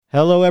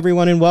Hello,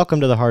 everyone, and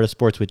welcome to the Heart of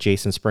Sports with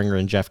Jason Springer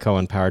and Jeff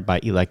Cohen, powered by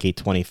ELEC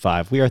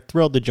 825. We are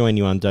thrilled to join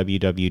you on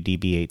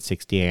WWDB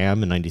 860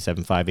 AM and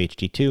 97.5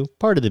 HD2,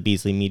 part of the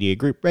Beasley Media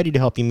Group, ready to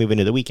help you move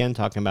into the weekend,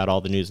 talking about all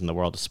the news in the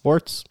world of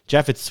sports.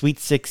 Jeff, it's Sweet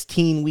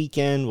 16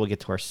 weekend. We'll get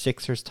to our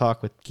Sixers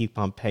talk with Keith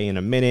Pompey in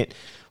a minute.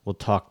 We'll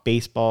talk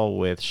baseball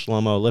with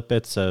Shlomo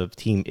Lipetz of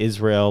Team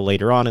Israel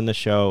later on in the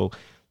show.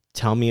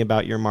 Tell me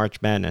about your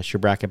March Madness,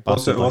 your bracket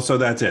busted. Also,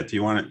 that's it.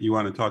 You want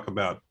to talk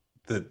about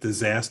the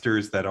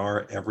disasters that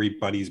are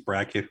everybody's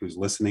bracket who's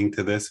listening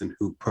to this and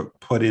who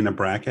put in a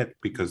bracket,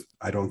 because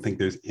I don't think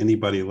there's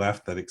anybody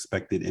left that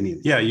expected any.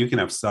 Yeah, you can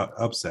have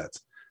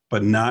upsets,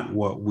 but not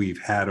what we've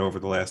had over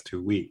the last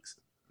 2 weeks.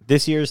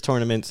 This year's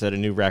tournament set a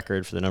new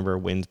record for the number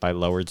of wins by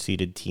lowered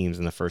seeded teams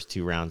in the first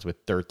two rounds with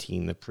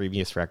 13. The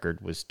previous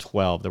record was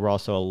 12. There were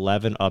also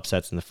 11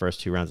 upsets in the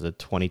first two rounds of the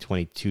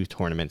 2022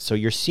 tournament. So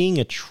you're seeing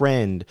a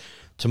trend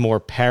to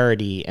more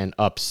parity and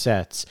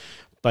upsets.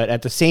 But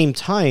at the same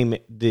time,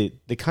 the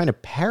kind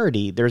of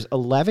parity, there's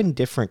 11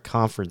 different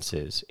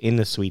conferences in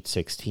the Sweet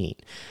 16.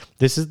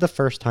 This is the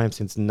first time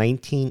since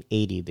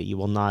 1980 that you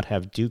will not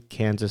have Duke,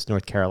 Kansas,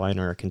 North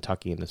Carolina, or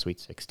Kentucky in the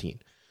Sweet 16.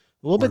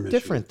 A little bit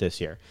different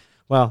this year.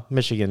 Well,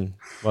 Michigan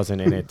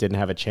wasn't in it, didn't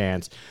have a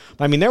chance.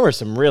 But, I mean, there were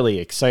some really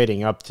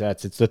exciting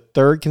upsets. It's the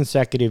third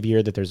consecutive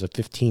year that there's a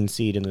 15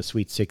 seed in the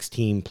Sweet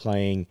 16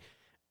 playing,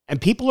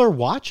 and people are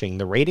watching.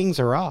 The ratings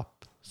are up.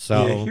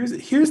 So yeah,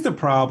 here's the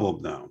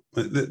problem, though.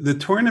 The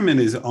tournament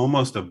is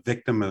almost a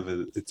victim of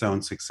its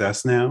own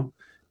success now,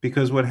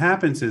 because what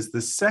happens is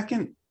the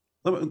second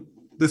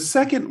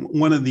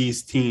one of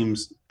these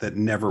teams that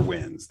never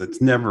wins,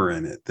 that's never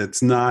in it,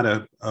 that's not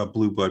a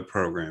blue blood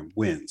program,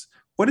 wins.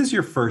 What is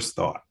your first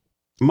thought?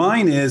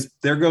 Mine is,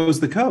 there goes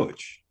the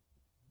coach.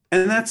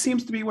 And that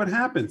seems to be what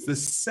happens. The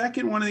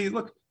second one of these,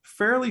 look,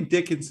 Fairleigh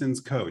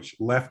Dickinson's coach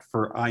left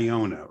for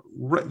Iona.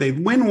 They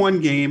win one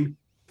game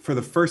for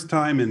the first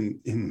time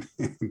in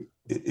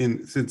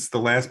since the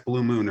last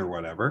blue moon or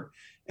whatever,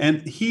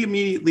 and he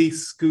immediately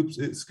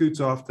scoots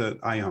off to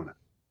Iona.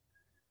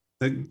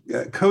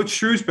 The coach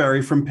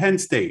Shrewsbury from Penn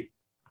State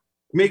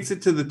makes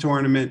it to the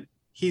tournament.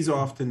 He's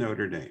off to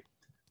Notre Dame.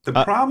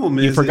 The problem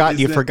is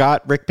you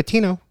forgot Rick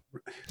Pitino.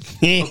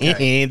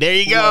 Okay. There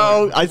you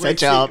go. I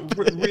set you up.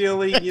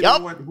 Really? You know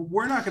what?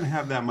 We're not going to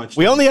have that much.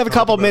 We only have a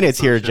couple minutes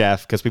here,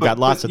 Jeff, because we've got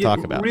lots to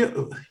talk about.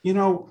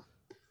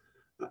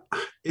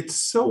 It's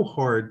so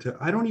hard to,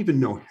 I don't even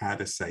know how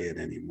to say it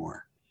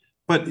anymore.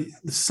 But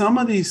some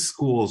of these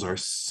schools are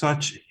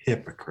such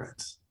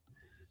hypocrites.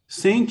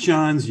 St.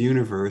 John's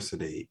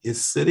University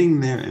is sitting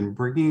there and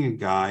bringing a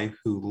guy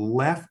who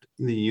left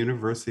the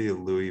University of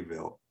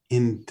Louisville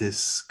in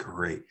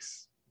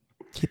disgrace.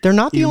 They're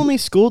not the only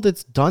school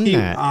that's done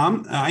that.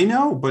 I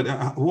know,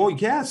 but well,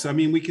 yes. I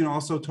mean, we can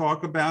also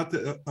talk about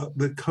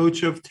the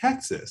coach of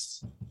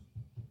Texas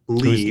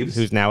leaves,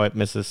 who's now at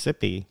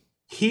Mississippi.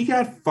 He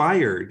got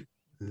fired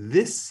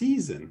this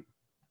season,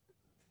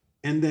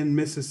 and then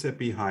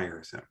Mississippi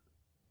hires him.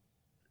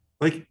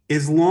 Like,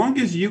 as long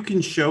as you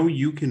can show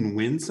you can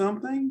win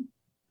something,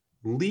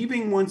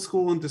 leaving one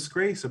school in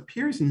disgrace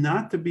appears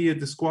not to be a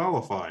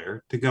disqualifier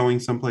to going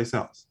someplace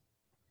else.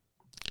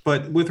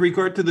 But with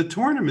regard to the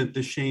tournament,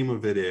 the shame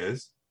of it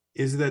is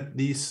that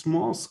these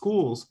small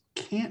schools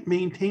can't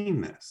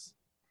maintain this,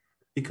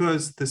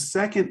 because the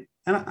second,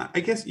 and I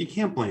guess you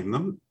can't blame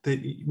them,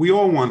 that we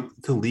all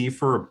want to leave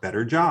for a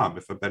better job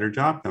if a better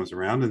job comes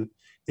around, and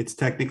it's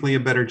technically a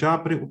better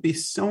job, but it would be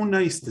so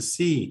nice to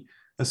see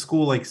a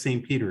school like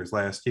St. Peter's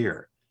last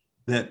year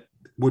that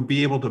would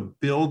be able to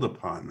build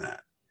upon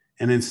that.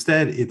 And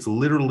instead, it's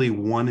literally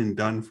one and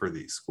done for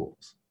these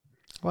schools.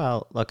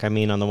 Well, look, I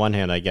mean, on the one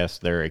hand, I guess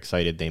they're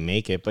excited they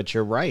make it, but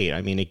you're right.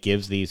 I mean, it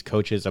gives these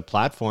coaches a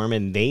platform,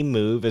 and they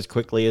move as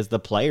quickly as the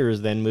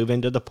players then move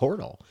into the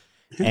portal.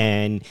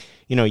 And,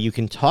 you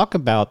can talk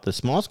about the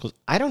small schools.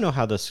 I don't know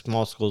how the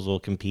small schools will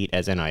compete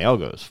as NIL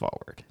goes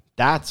forward.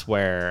 That's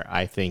where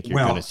I think you're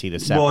going to see the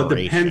separation. Well,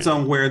 it depends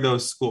on where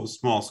those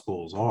small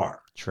schools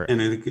are. True.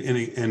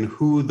 And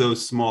who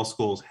those small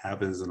schools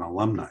have as an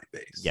alumni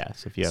base.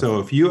 Yes.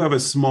 If you have a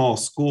small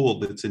school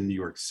that's in New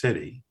York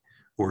City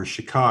or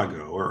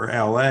Chicago or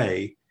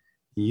LA,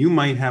 you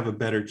might have a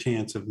better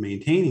chance of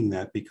maintaining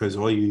that, because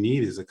all you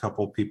need is a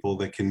couple people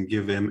that can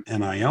give them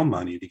NIL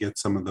money to get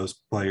some of those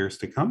players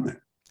to come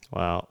there.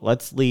 Well,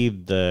 let's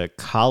leave the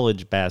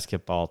college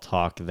basketball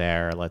talk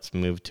there. Let's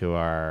move to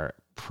our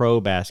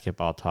pro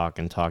basketball talk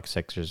and talk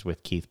Sixers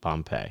with Keith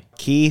Pompey.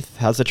 Keith,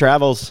 how's the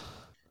travels?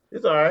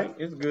 It's all right.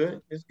 It's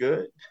good. It's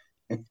good.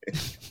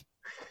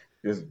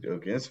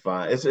 It's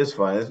fine. It's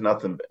fine. It's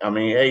nothing. I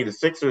mean, hey, the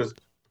Sixers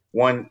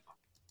won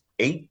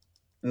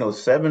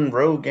 7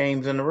 road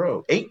games in a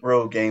row, 8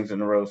 road games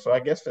in a row. So I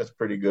guess that's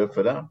pretty good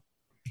for them.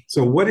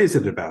 So what is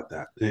it about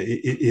that?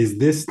 Is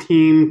this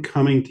team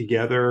coming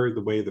together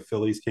the way the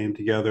Phillies came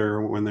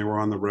together when they were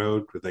on the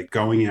road? Were they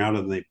going out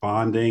and they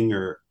bonding,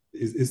 or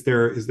is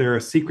there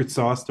a secret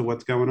sauce to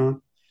what's going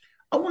on?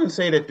 I wouldn't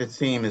say that the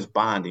team is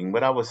bonding.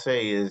 What I would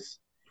say is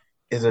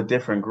a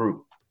different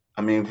group.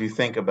 I mean, if you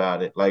think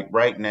about it, like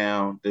right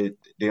now,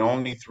 the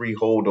only three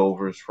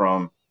holdovers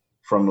from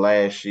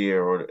last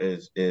year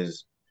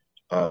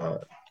uh,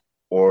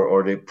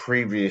 or the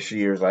previous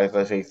years, like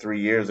let's say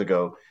 3 years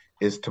ago,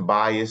 is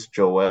Tobias,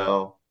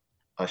 Joel,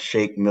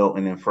 Shake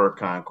Milton, and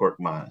Furkan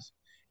Korkmaz.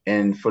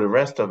 And for the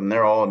rest of them,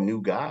 they're all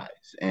new guys.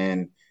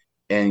 And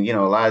a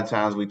lot of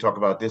times we talk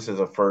about this is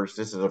a first,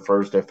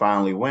 they're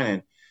finally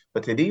winning.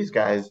 But to these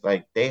guys,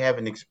 like they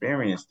haven't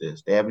experienced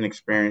this. They haven't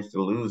experienced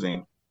the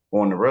losing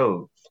on the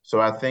road.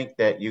 So I think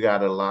that you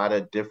got a lot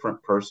of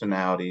different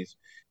personalities.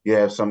 You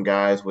have some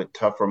guys with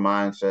tougher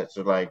mindsets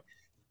of like,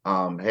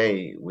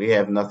 hey, we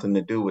have nothing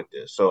to do with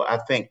this. So I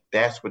think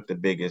that's what the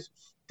biggest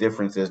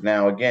difference is.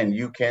 Now, again,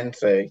 you can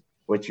say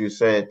what you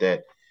said,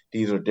 that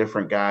these are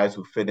different guys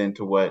who fit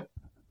into what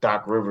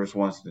Doc Rivers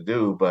wants to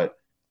do. But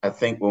I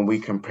think when we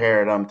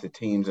compare them to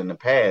teams in the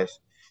past,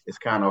 it's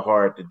kind of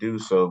hard to do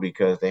so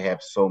because they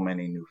have so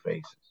many new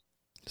faces.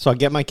 So I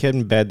get my kid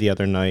in bed the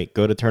other night,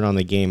 go to turn on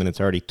the game, and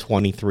it's already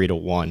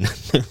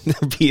 23-1.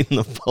 They're beating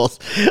the Bulls.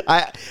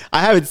 I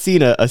haven't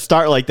seen a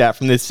start like that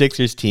from this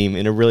Sixers team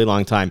in a really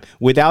long time.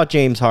 Without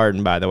James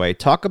Harden, by the way.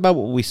 Talk about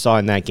what we saw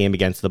in that game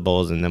against the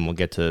Bulls, and then we'll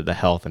get to the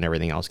health and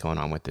everything else going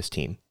on with this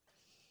team.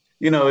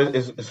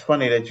 It's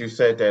funny that you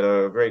said that,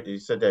 or great that you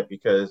said that,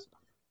 because,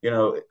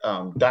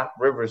 Doc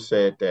Rivers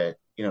said that,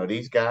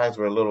 these guys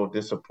were a little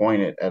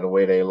disappointed at the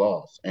way they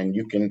lost. And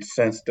you can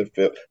sense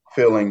the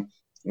feeling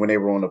when they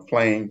were on the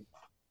plane.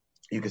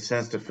 You could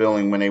sense the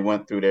feeling when they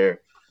went through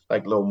their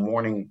like little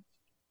morning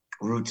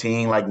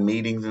routine, like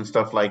meetings and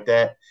stuff like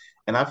that.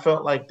 And I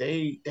felt like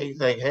they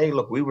like, hey,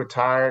 look, we were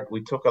tired.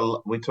 We took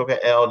an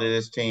L to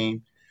this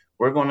team.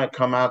 We're going to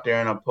come out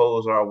there and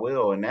oppose our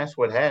will, and that's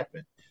what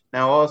happened.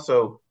 Now,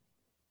 also,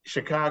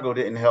 Chicago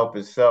didn't help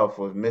itself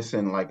with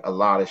missing like a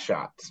lot of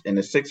shots, and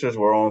the Sixers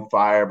were on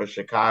fire, but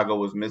Chicago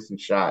was missing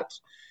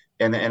shots,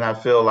 and I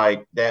feel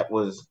like that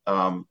was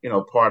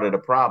part of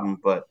the problem.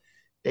 But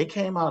they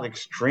came out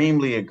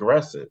extremely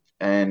aggressive,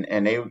 and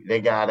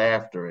they got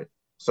after it.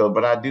 So,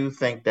 but I do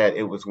think that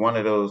it was one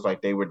of those,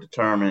 like, they were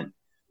determined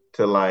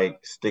to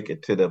like stick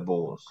it to the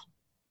Bulls.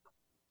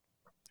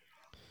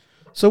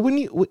 So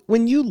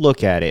when you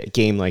look at it, a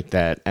game like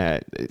that,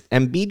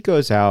 Embiid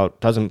goes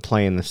out, doesn't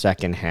play in the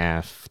second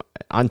half.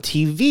 On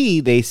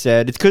TV, they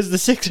said it's because the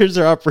Sixers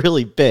are up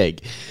really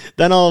big.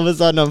 Then all of a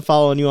sudden, I'm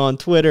following you on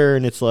Twitter,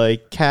 and it's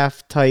like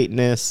calf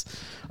tightness.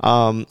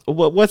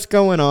 What's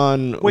going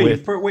on?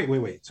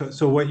 Wait.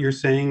 So what you're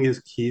saying is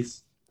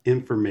Keith's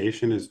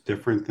information is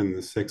different than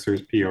the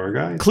Sixers PR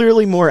guys?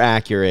 Clearly more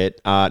accurate.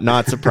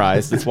 Not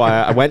surprised. That's why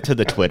I went to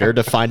the Twitter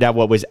to find out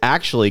what was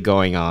actually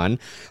going on.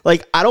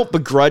 Like, I don't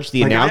begrudge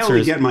the announcers. I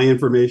only get my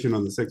information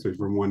on the Sixers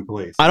from one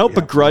place. I don't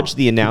begrudge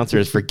the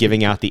announcers for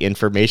giving out the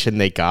information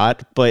they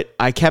got, but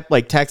I kept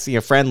like texting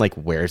a friend like,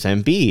 where's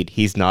Embiid?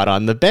 He's not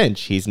on the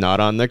bench. He's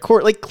not on the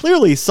court. Like,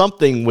 clearly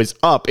something was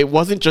up. It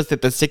wasn't just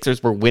that the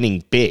Sixers were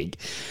winning big.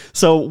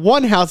 So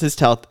one, how's his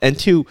health? And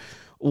two,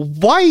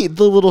 why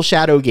the little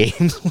shadow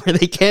games where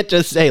they can't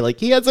just say, like,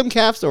 he had some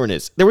calf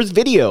soreness? There was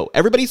video.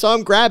 Everybody saw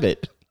him grab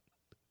it.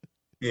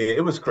 Yeah,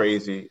 it was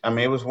crazy. I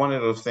mean, it was one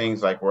of those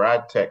things like where I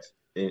text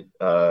it,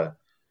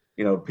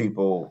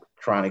 people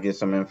trying to get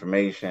some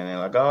information and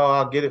like, oh,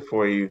 I'll get it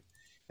for you.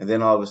 And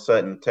then all of a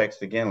sudden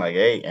text again, like,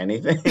 hey,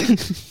 anything?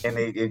 And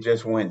it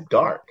just went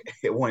dark.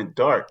 It went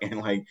dark.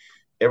 And like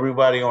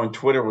everybody on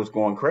Twitter was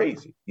going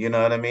crazy. You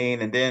know what I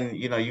mean? And then,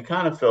 you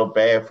kind of felt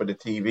bad for the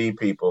TV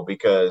people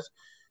because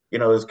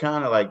it's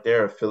kind of like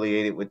they're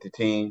affiliated with the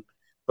team,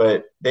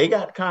 but they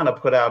got kind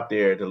of put out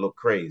there to look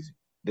crazy,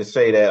 to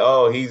say that,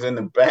 oh, he's in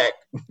the back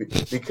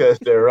because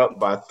they're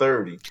up by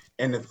 30.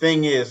 And the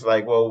thing is,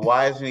 like, well,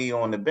 why isn't he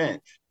on the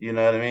bench? You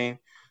know what I mean?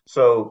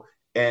 So,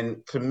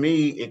 and to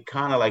me, it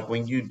kind of like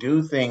when you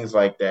do things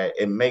like that,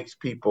 it makes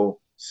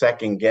people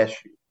second guess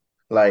you.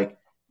 Like,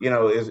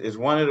 it's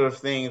one of those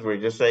things where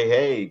you just say,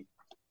 hey,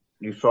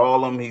 you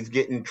saw him, he's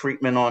getting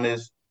treatment on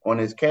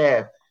his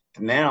calf.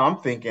 Now I'm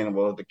thinking,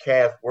 well, the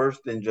calf worse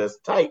than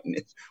just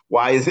tightness.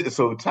 Why is it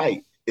so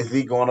tight? Is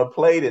he going to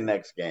play the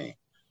next game?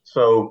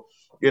 So,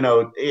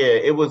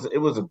 it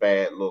was a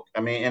bad look. I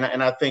mean,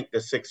 and I think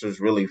the Sixers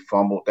really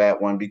fumbled that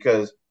one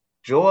because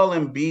Joel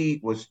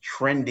Embiid was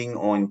trending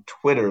on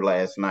Twitter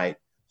last night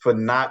for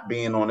not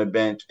being on the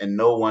bench, and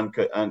no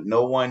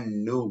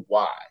one knew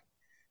why.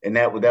 And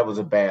that was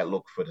a bad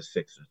look for the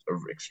Sixers,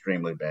 an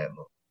extremely bad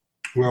look.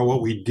 Well,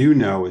 what we do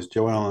know is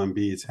Joel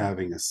Embiid's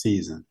having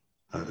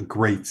a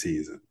great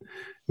season.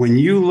 When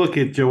you look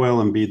at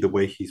Joel Embiid, the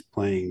way he's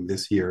playing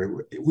this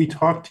year, we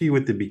talked to you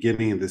at the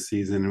beginning of the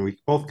season, and we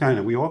all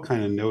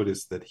kind of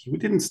noticed that he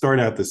didn't start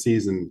out the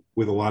season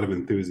with a lot of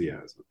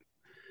enthusiasm.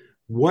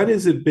 What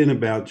has it been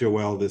about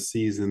Joel this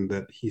season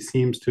that he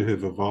seems to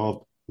have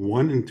evolved,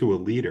 one, into a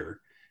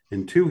leader,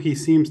 and two, he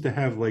seems to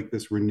have like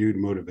this renewed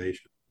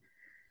motivation?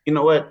 You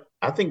know what?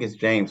 I think it's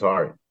James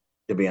Harden,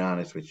 to be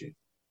honest with you.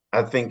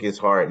 I think it's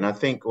Harden. I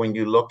think when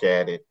you look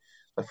at it,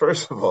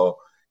 first of all,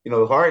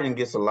 Harden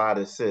gets a lot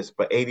of assists,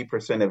 but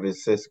 80% of his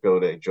assists go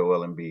to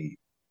Joel Embiid.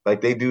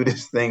 Like, they do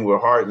this thing where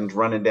Harden's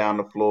running down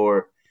the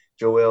floor,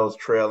 Joel's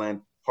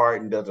trailing.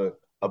 Harden does a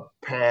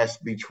pass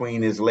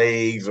between his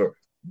legs or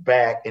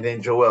back, and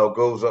then Joel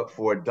goes up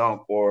for a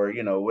dunk or,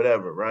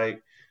 whatever, right?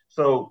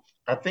 So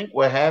I think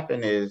what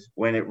happened is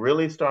when it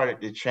really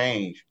started to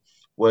change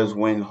was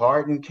when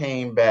Harden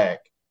came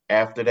back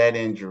after that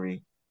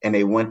injury and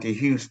they went to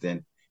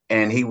Houston,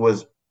 and he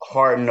was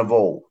Harden of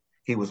old.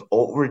 He was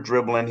over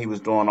dribbling. He was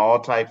doing all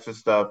types of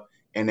stuff,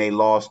 and they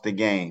lost the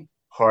game.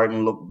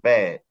 Harden looked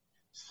bad.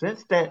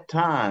 Since that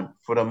time,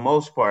 for the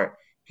most part,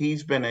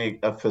 he's been a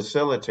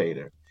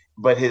facilitator.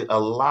 But a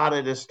lot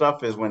of this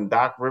stuff is when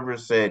Doc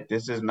Rivers said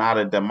this is not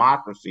a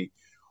democracy.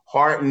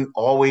 Harden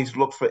always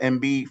looks for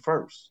Embiid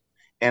first.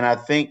 And I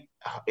think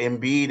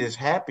Embiid is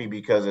happy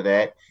because of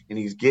that, and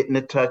he's getting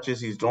the touches.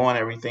 He's doing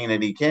everything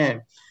that he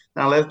can.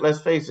 Now,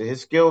 let's face it,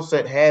 his skill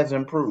set has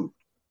improved,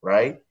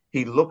 right?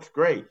 He looks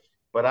great.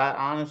 But I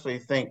honestly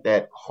think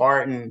that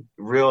Harden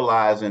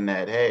realizing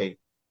that, hey,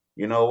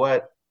 you know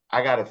what?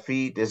 I got to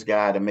feed this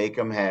guy to make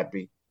him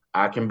happy.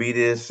 I can be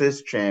the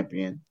assist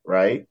champion,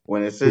 right?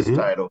 When it's his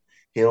title,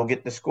 he'll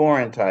get the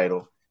scoring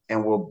title,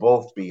 and we'll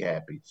both be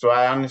happy. So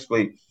I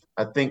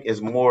think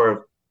it's more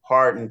of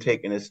Harden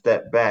taking a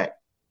step back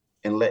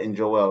and letting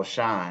Joel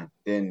shine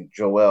than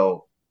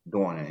Joel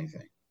doing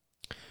anything.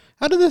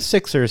 How do the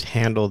Sixers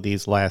handle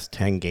these last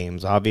 10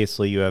 games?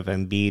 Obviously, you have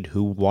Embiid,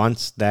 who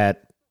wants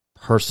that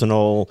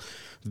personal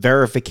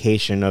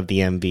verification of the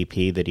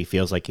MVP that he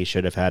feels like he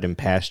should have had in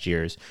past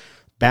years.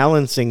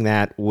 Balancing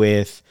that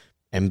with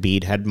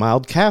Embiid had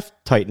mild calf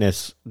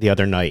tightness the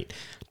other night.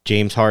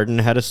 James Harden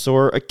had a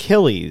sore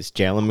Achilles.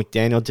 Jalen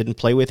McDaniel didn't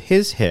play with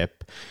his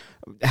hip.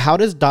 How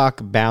does Doc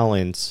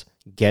balance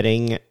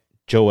getting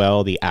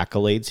Joel the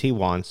accolades he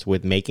wants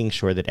with making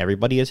sure that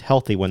everybody is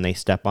healthy when they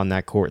step on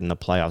that court in the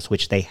playoffs,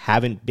 which they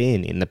haven't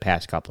been in the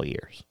past couple of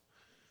years?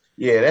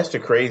 Yeah, that's the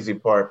crazy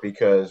part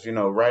because,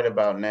 right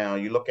about now,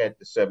 you look at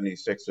the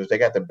 76ers, they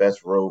got the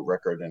best road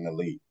record in the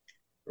league,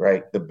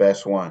 right? The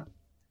best one.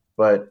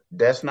 But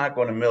that's not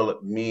going to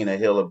mean a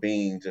hill of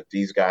beans if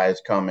these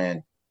guys come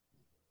in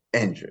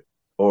injured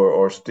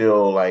or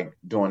still like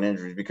doing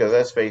injuries, because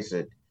let's face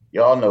it,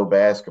 y'all know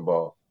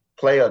basketball.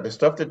 The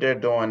stuff that they're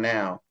doing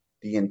now,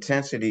 the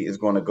intensity is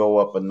going to go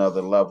up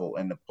another level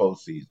in the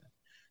postseason.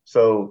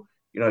 So,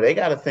 they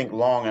got to think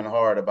long and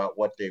hard about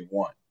what they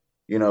want.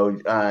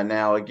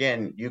 Now,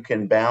 again, you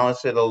can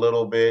balance it a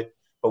little bit,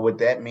 but what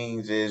that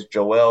means is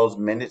Joel's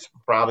minutes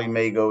probably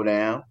may go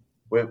down.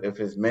 If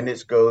his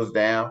minutes goes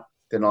down,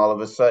 then all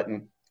of a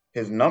sudden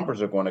his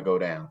numbers are going to go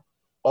down.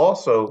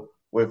 Also,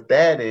 with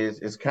that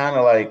it's kind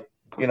of like,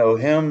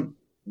 him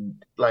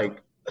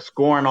like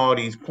scoring all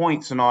these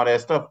points and all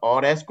that stuff.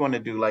 All that's going to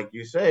do, like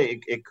you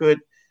say, it could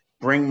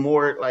bring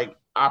more like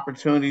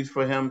opportunities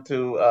for him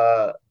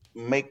to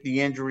make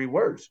the injury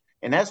worse.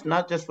 And that's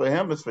not just for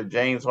him; it's for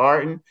James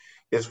Harden,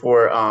 it's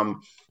for Jalen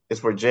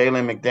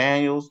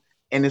McDaniels,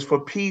 and it's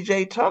for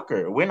PJ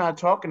Tucker. We're not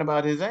talking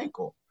about his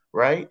ankle,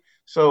 right?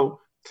 So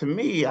to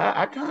me,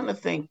 I kind of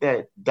think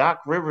that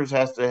Doc Rivers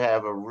has to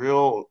have a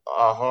real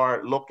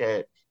hard look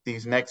at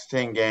these next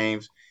 10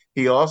 games.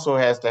 He also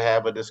has to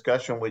have a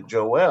discussion with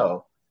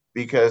Joel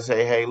because,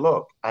 hey,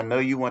 look, I know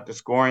you want the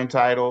scoring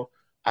title.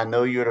 I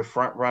know you're the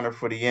front runner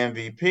for the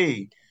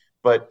MVP,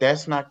 but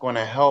that's not going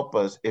to help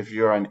us if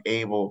you're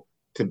unable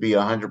to be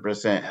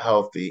 100%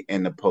 healthy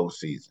in the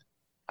postseason.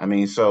 I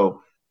mean,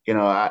 so,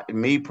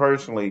 me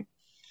personally,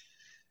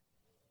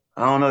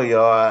 I don't know,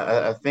 y'all.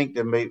 I think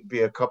there may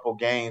be a couple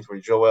games where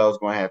Joel's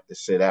going to have to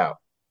sit out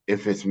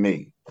if it's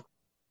me.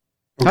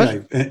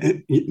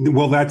 Okay.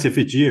 Well, that's if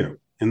it's you,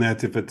 and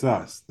that's if it's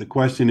us. The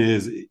question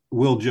is,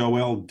 will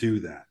Joel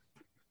do that?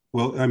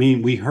 Well, I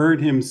mean, we heard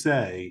him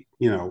say,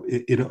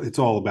 it's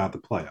all about the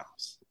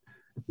playoffs.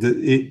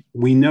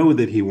 We know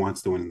that he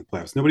wants to win in the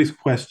playoffs. Nobody's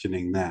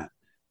questioning that.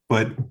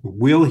 But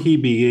will he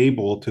be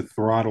able to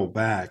throttle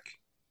back,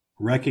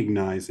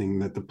 recognizing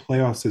that the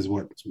playoffs is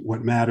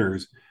what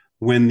matters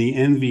when the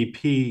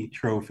MVP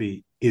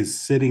trophy is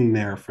sitting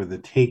there for the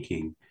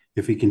taking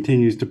if he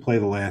continues to play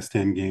the last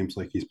 10 games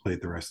like he's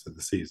played the rest of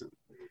the season?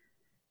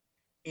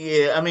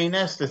 Yeah, I mean,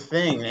 that's the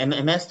thing.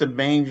 And that's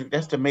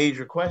the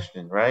major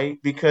question, right?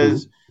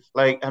 Because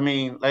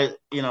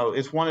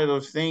it's one of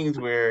those things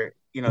where,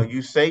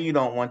 you say you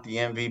don't want the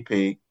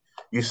MVP,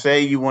 you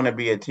say you want to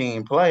be a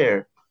team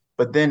player,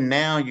 but then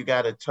now you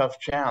got a tough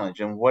challenge.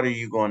 And what are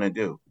you going to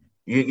do?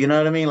 You know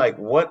what I mean? Like,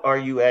 what are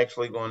you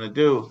actually going to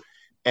do?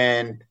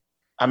 And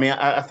I mean,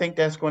 I think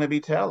that's going to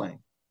be telling.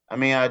 I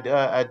mean,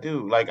 I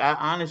do. Like, I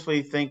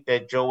honestly think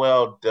that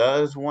Joel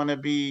does want to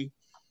be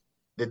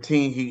the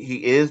team.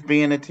 He is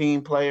being a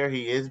team player.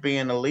 He is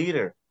being a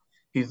leader.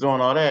 He's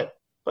doing all that.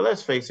 But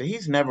let's face it,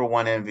 he's never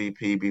won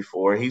MVP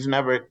before. He's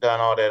never done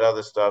all that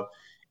other stuff.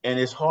 And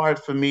it's hard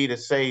for me to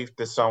say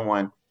to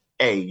someone,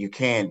 hey, you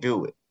can't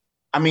do it.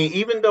 I mean,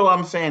 even though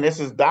I'm saying this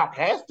is Doc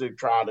has to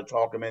try to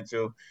talk him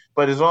into,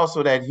 but it's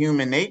also that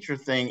human nature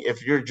thing.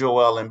 If you're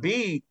Joel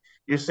Embiid,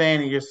 you're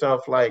saying to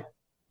yourself, like,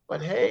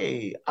 but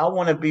hey, I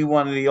want to be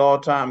one of the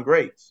all-time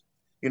greats.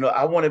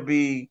 I want to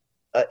be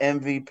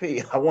an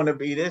MVP. I want to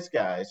be this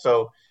guy.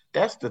 So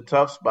that's the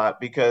tough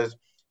spot because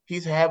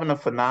he's having a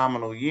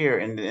phenomenal year.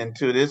 And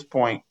to this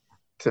point,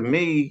 to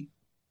me,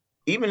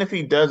 even if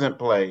he doesn't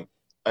play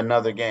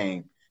another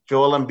game,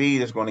 Joel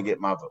Embiid is going to get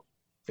my vote.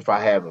 If I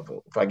have a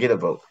vote, if I get a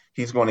vote,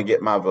 he's going to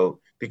get my vote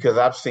because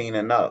I've seen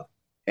enough.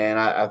 And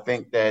I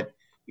think that,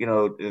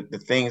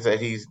 the things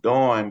that he's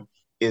doing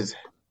is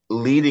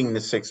leading the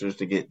Sixers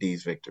to get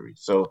these victories.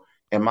 So,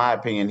 in my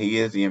opinion, he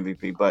is the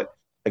MVP. But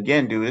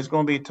again, dude, it's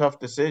going to be a tough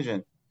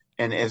decision,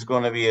 and it's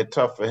going to be a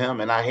tough for him.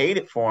 And I hate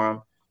it for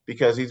him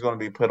because he's going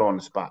to be put on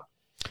the spot.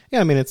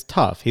 Yeah, I mean, it's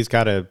tough. He's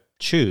got to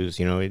choose.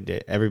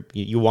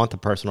 You want the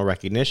personal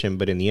recognition,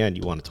 but in the end,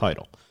 you want a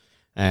title.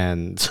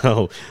 And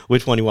so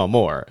which one do you want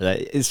more?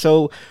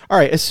 So, all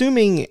right,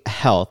 assuming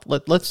health,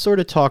 let's sort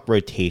of talk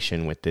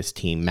rotation with this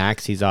team.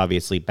 Maxey's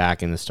obviously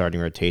back in the starting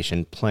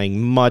rotation,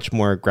 playing much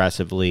more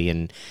aggressively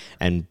and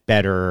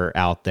better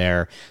out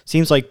there.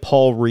 Seems like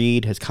Paul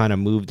Reed has kind of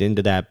moved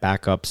into that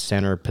backup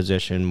center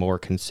position more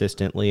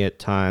consistently at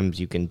times.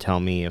 You can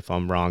tell me if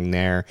I'm wrong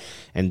there.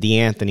 And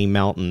DeAnthony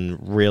Melton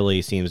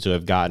really seems to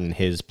have gotten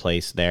his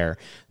place there.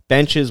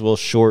 Benches will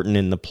shorten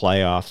in the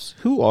playoffs.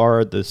 Who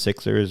are the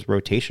Sixers'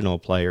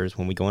 rotational players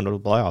when we go into the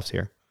playoffs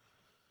here?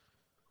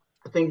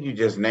 I think you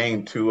just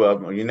named two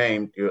of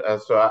them.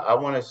 So I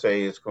want to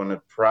say it's going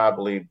to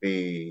probably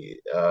be.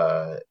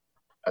 I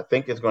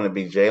think it's going to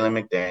be Jalen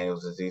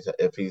McDaniels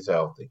if he's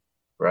healthy,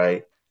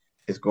 right?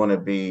 It's going to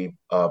be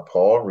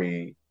Paul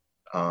Reed,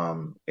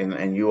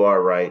 and you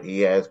are right.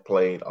 He has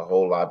played a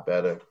whole lot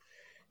better.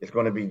 It's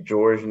going to be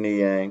George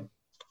Niang.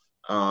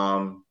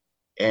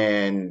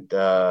 And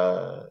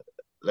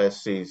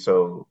let's see.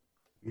 So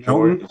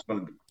George is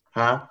going to be,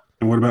 huh?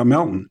 And what about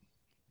Melton?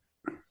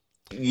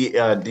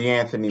 Yeah,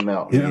 DeAnthony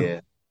Melton.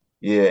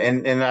 Yeah.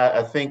 And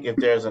I think if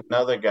there's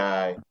another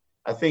guy,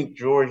 I think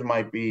George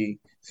might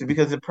be. See,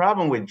 because the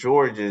problem with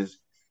George is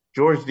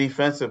George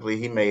defensively,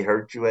 he may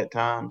hurt you at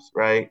times,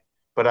 right?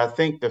 But I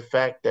think the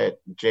fact that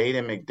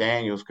Jaden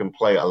McDaniels can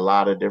play a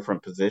lot of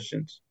different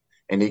positions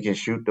and he can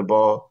shoot the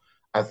ball,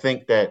 I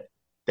think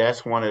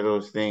that's one of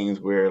those things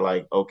where,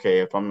 like,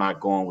 okay, if I'm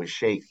not going with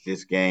Shake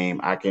this game,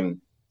 I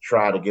can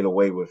try to get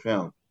away with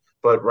him.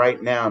 But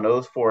right now,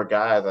 those four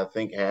guys, I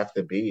think, have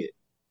to be it.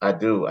 I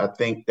do. I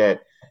think that,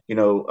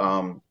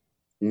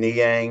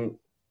 Niang,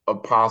 a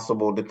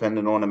possible,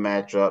 depending on the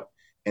matchup,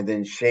 and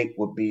then Shake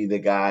would be the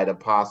guy to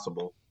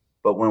possible.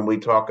 But when we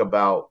talk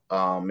about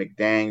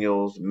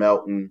McDaniels,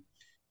 Melton,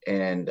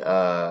 and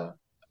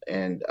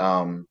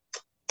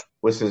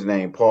what's his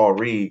name, Paul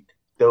Reed,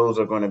 those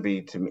are going to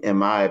be, in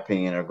my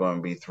opinion, are going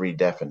to be three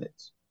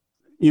definites.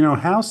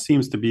 House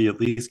seems to be at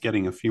least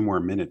getting a few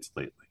more minutes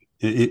lately.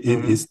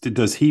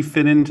 Does he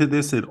fit into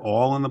this at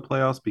all in the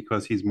playoffs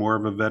because he's more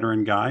of a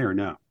veteran guy or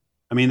no?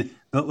 I mean,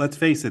 let's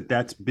face it,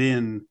 that's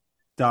been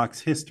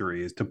Doc's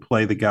history, is to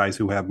play the guys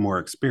who have more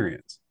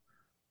experience.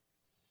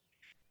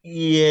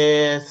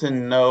 Yes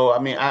and no. I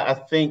mean, I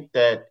think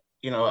that,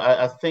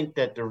 I think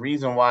that the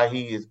reason why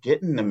he is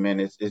getting the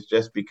minutes is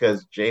just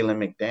because Jalen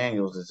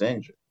McDaniels is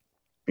injured.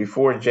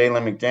 Before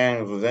Jalen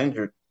McDaniels was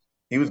injured,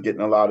 he was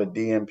getting a lot of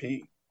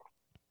DNP.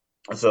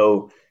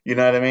 So, you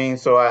know what I mean?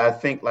 So I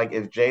think, like,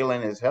 if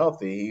Jalen is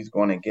healthy, he's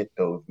going to get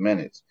those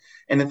minutes.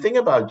 And the thing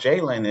about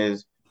Jalen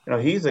is,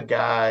 he's a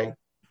guy,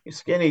 he's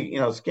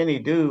skinny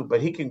dude,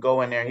 but he can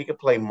go in there and he can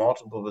play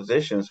multiple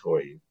positions for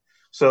you.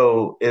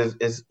 So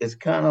it's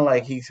kind of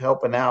like he's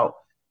helping out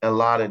a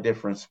lot of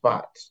different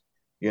spots,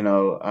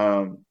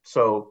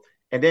 So,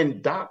 and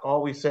then Doc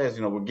always says,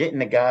 we're getting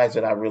the guys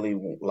that I really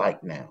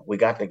like now. We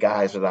got the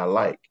guys that I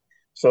like.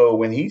 So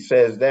when he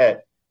says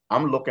that,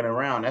 I'm looking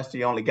around. That's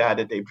the only guy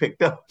that they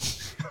picked up.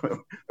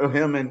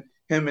 him and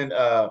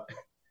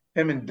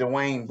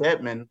Dwayne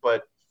Dedmon.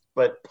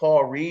 But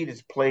Paul Reed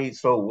has played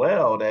so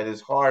well that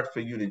it's hard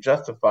for you to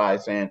justify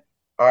saying,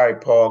 all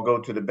right, Paul, go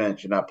to the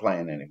bench. You're not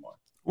playing anymore.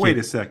 Wait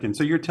a second.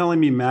 So you're telling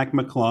me Mac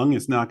McClung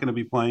is not going to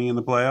be playing in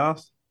the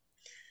playoffs?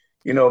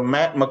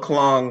 Matt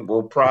McClung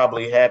will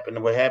probably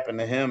happen. What happened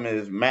to him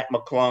is Matt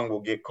McClung will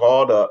get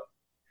called up,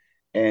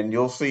 and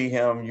you'll see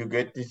him. You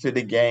get to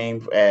the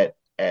game at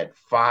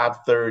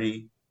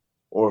 5:30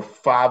 or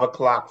 5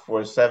 o'clock for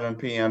a 7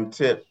 p.m.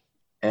 tip,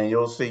 and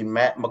you'll see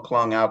Matt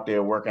McClung out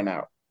there working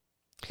out.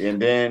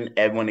 And then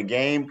when the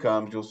game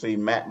comes, you'll see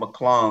Matt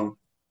McClung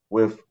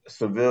with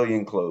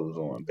civilian clothes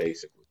on,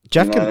 basically.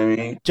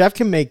 Jeff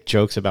can make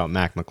jokes about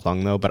Mac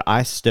McClung, though, but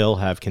I still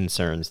have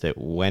concerns that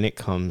when it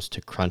comes to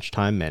crunch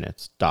time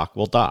minutes, Doc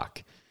will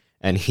Doc.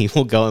 And he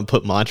will go and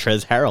put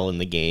Montrezl Harrell in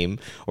the game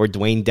or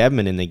Dwayne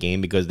Dedmon in the game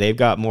because they've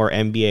got more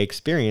NBA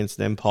experience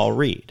than Paul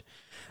Reed.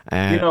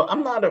 Here's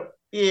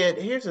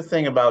the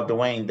thing about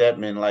Dwayne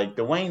Dedmon. Like,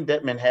 Dwayne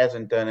Dedmon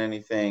hasn't done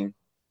anything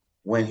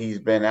when he's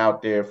been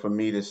out there for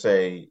me to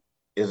say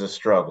is a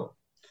struggle.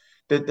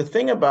 The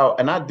thing about,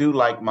 and I do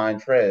like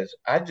Montrez,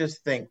 I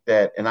just think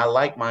that, and I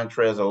like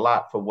Montrez a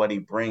lot for what he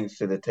brings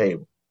to the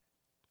table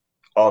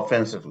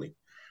offensively.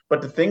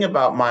 But the thing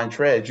about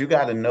Montrez, you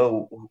got to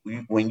know,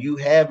 when you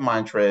have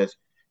Montrez,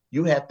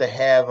 you have to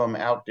have him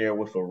out there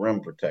with a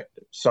rim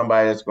protector,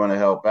 somebody that's going to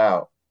help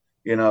out.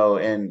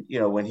 and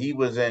when he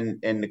was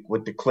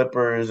with the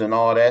Clippers and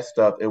all that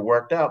stuff, it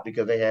worked out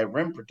because they had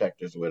rim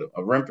protectors with him,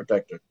 a rim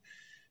protector.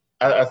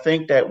 I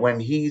think that when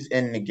he's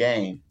in the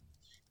game,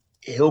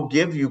 he'll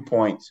give you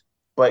points,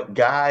 but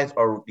guys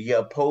are the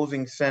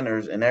opposing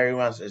centers and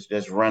everyone else is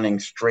just running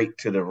straight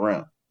to the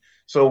rim.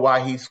 So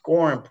while he's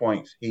scoring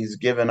points, he's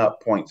giving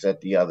up points at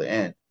the other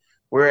end.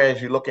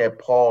 Whereas you look at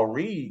Paul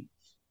Reed,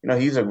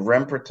 he's a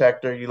rim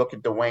protector. You look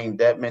at Dwayne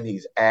Dedmon,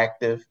 he's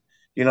active,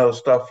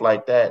 stuff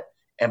like that.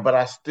 But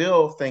I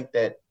still think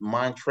that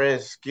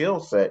Montrez's skill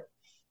set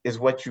is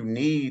what you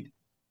need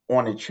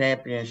on a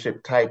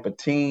championship type of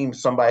team,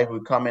 somebody who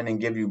would come in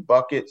and give you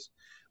buckets.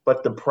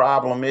 But the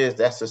problem is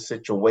that's a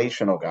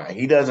situational guy.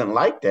 He doesn't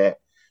like that,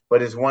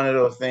 but it's one of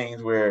those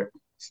things where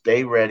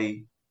stay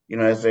ready,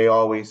 as they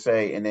always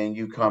say, and then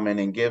you come in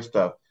and give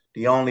stuff.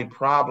 The only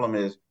problem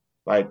is,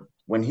 like,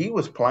 when he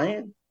was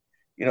playing,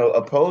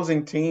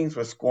 opposing teams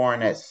were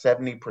scoring at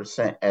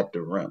 70% at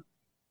the rim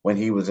when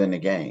he was in the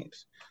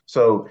games.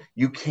 So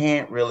you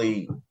can't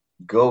really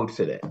go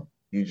to that.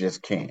 You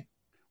just can't.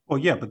 Well,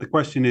 yeah, but the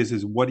question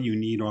is what do you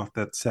need off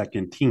that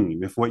second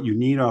team? If what you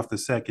need off the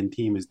second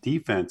team is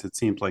defense, it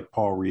seems like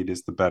Paul Reed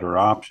is the better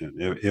option.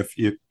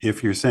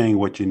 If you're saying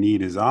what you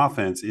need is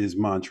offense, is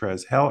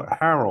Montrezl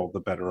Harrell the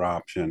better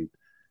option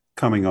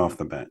coming off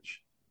the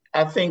bench?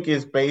 I think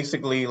it's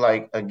basically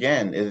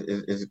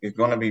it's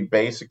going to be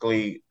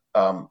basically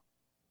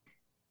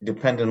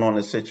dependent on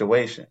the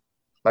situation.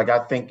 Like, I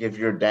think if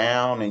you're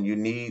down and you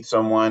need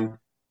someone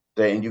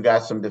and you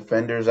got some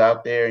defenders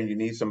out there and you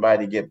need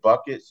somebody to get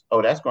buckets,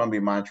 that's going to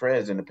be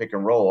Montrez in the pick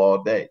and roll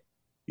all day.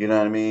 You know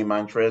what I mean?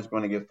 Montrez is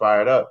going to get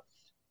fired up.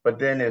 But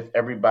then if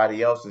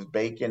everybody else is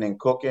baking and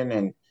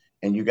cooking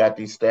and you got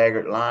these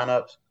staggered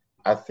lineups,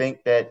 I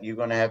think that you're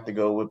going to have to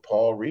go with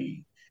Paul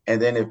Reed.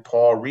 And then if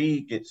Paul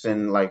Reed gets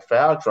in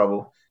foul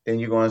trouble, then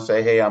you're going to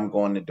say, hey, I'm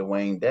going to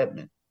Dwayne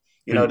Dedmon.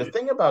 The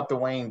thing about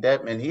Dwayne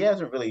Dedmon, he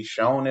hasn't really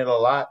shown it a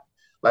lot.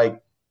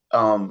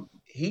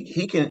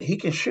 He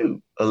can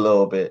shoot a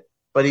little bit,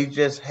 but he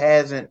just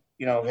hasn't,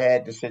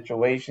 had the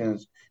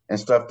situations and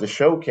stuff to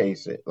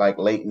showcase it, like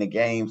late in the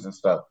games and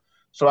stuff.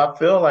 So I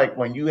feel like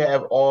when you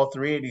have all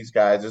three of these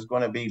guys, it's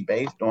going to be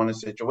based on the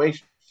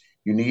situation.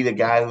 You need a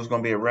guy who's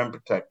going to be a rim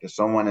protector,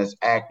 someone that's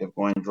active,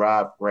 going to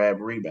drive,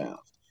 grab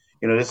rebounds,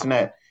 this and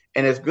that.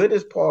 And as good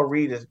as Paul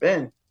Reed has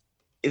been,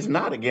 it's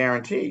not a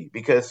guarantee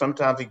because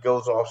sometimes he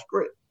goes off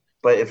script.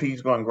 But if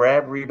he's going to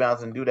grab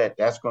rebounds and do that,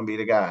 that's going to be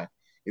the guy.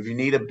 If you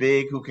need a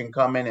big who can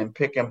come in and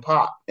pick and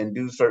pop and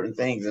do certain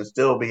things and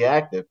still be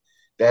active,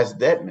 that's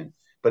Dedmon.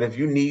 But if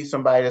you need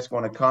somebody that's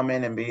going to come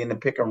in and be in the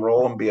pick and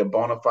roll and be a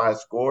bona fide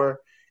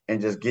scorer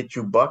and just get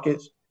you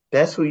buckets,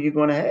 that's who you're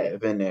going to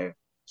have in there.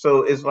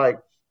 So it's like,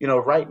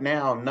 right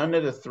now, none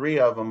of the three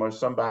of them are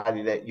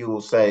somebody that you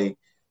will say,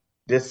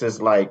 this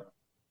is like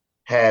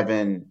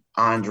having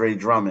Andre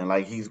Drummond,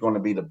 like he's going to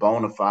be the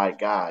bona fide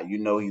guy.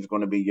 He's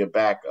going to be your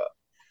backup.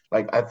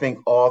 Like, I think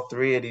all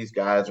three of these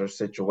guys are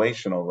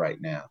situational right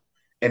now.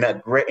 In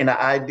an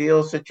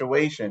ideal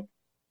situation,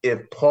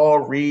 if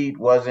Paul Reed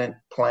wasn't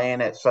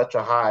playing at such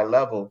a high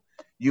level,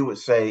 you would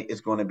say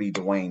it's going to be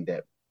Dwayne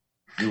Dedmon.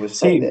 You would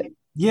say that.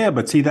 Yeah,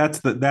 but see, that's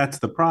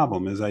the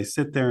problem. Is I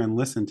sit there and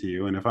listen to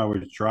you, and if I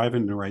were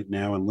driving right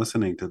now and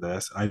listening to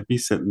this, I'd be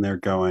sitting there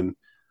going,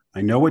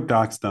 I know what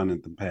Doc's done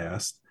in the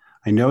past.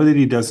 I know that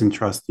he doesn't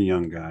trust the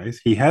young guys.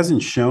 He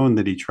hasn't shown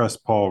that he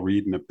trusts Paul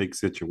Reed in a big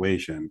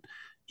situation.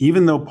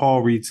 Even though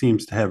Paul Reed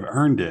seems to have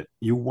earned it,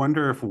 you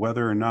wonder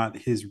whether or not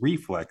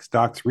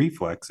Doc's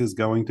reflex, is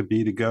going to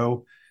be to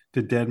go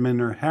to Dedmon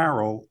or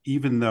Harrell,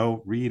 even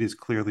though Reed is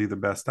clearly the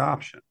best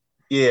option.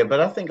 Yeah, but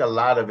I think a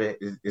lot of it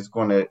is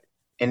going to,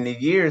 in the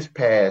years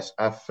past,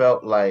 I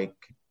felt like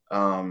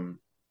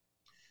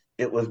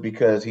it was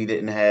because he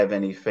didn't have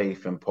any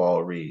faith in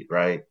Paul Reed,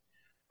 right?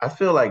 I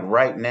feel like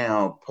right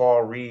now,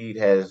 Paul Reed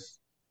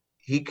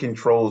he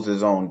controls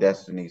his own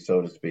destiny,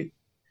 so to speak.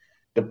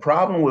 The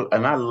problem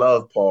and I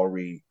love Paul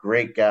Reed,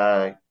 great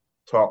guy,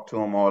 talk to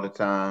him all the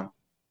time.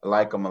 I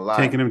like him a lot.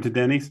 Taking him to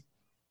Denny's?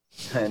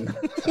 And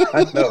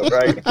I know,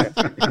 right?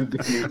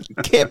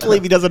 Can't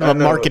believe he doesn't have a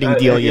marketing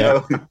deal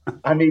yet.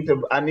 I need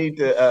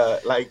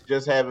to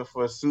just have it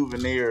for a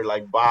souvenir,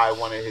 like buy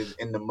one of his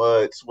In the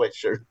Mud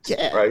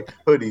sweatshirts, right?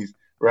 Hoodies,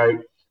 right?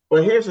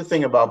 But here's the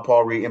thing about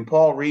Paul Reed, and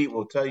Paul Reed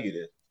will tell you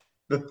this.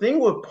 The thing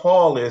with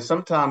Paul is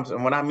sometimes,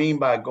 and what I mean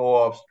by go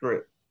off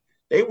script,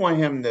 they want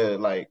him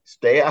to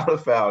stay out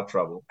of foul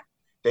trouble.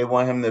 They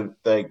want him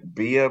to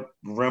be a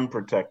rim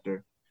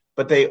protector,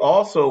 but they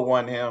also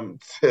want him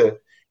to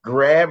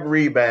grab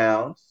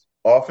rebounds,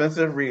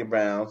 offensive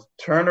rebounds,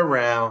 turn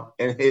around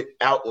and hit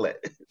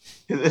outlet.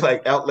 It's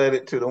like outlet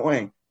it to the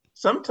wing.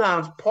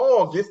 Sometimes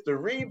Paul gets the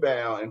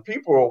rebound and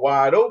people are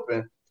wide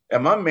open,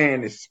 and my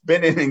man is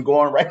spinning and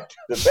going right to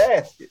the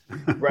basket,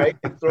 right?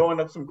 And throwing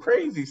up some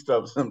crazy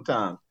stuff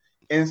sometimes.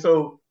 And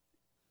so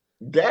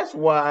that's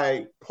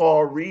why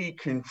Paul Reed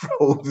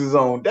controls his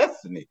own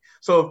destiny.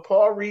 So if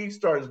Paul Reed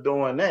starts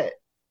doing that,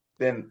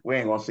 then we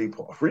ain't going to see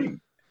Paul Reed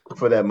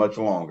for that much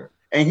longer.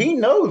 And he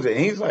knows it.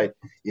 And he's like,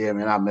 yeah,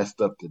 man, I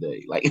messed up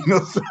today. Like,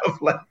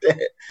 stuff like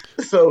that.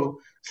 So,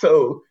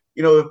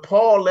 if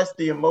Paul lets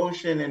the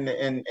emotion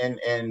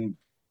and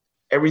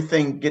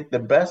everything get the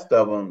best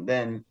of him,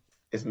 then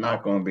it's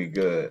not going to be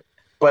good.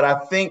 But I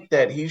think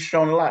that he's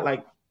shown a lot.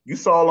 Like you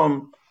saw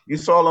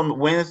him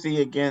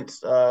Wednesday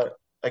against the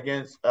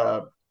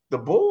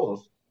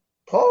Bulls.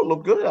 Paul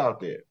looked good out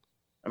there.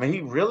 I mean,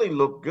 he really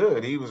looked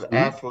good. He was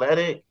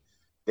athletic.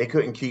 They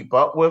couldn't keep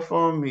up with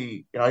him.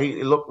 He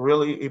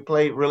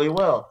played really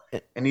well,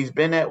 and he's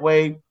been that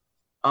way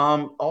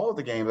all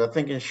the games. I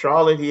think in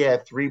Charlotte he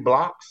had 3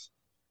 blocks.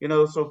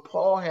 So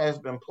Paul has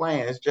been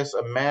playing. It's just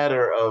a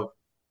matter of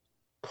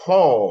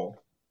Paul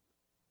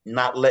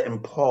not letting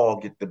Paul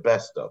get the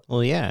best of him.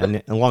 Well, yeah,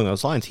 and along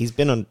those lines, he's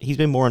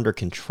been more under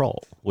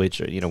control. Which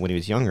when he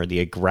was younger, the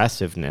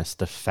aggressiveness,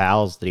 the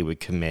fouls that he would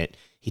commit,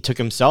 he took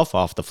himself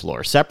off the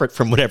floor, separate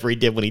from whatever he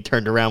did when he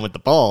turned around with the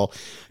ball.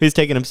 He was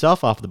taking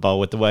himself off the ball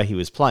with the way he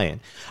was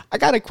playing. I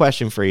got a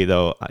question for you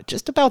though,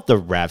 just about the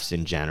refs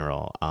in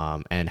general,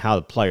 and how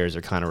the players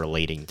are kind of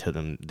relating to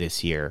them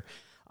this year.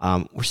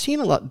 We're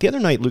seeing a lot. The other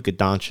night, Luka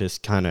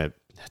Doncic kind of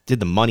did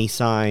the money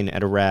sign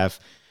at a ref.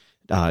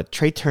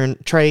 Trae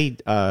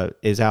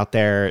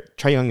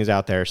Young is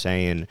out there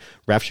saying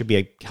refs should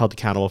be held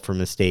accountable for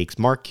mistakes.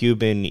 Mark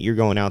Cuban, you're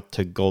going out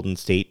to Golden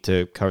State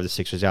to cover the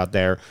Sixers out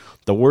there.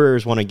 The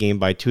Warriors won a game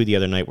by 2 the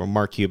other night where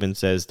Mark Cuban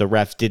says the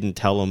refs didn't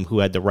tell him who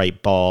had the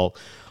right ball.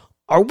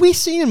 Are we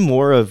seeing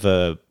more of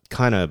a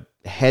kind of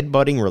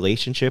headbutting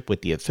relationship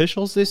with the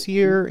officials this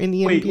year in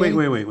the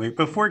NBA? Wait.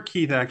 Before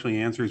Keith actually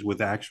answers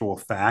with actual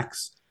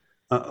facts,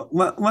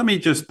 let me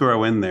just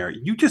throw in there.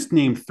 You just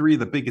named 3 of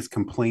the biggest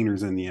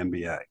complainers in the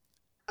NBA.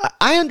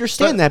 I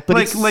understand that,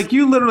 but like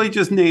you literally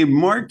just named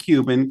Mark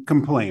Cuban,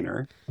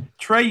 complainer,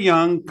 Trae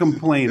Young,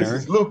 complainer.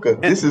 This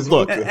is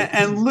Luka.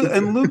 And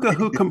Luka,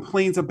 who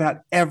complains about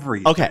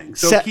everything. Okay,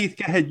 so Keith,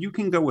 go ahead. You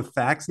can go with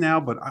facts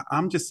now, but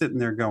I'm just sitting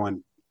there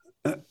going,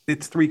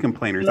 it's 3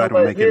 complainers. I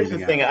don't make anything. Here's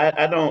the thing.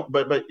 I don't.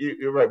 But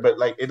you're right. But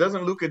like, it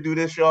doesn't Luka do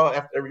this, y'all,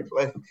 after every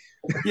play?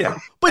 Yeah.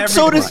 But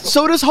so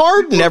does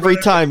Harden every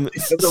time.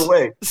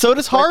 So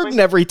does Harden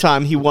every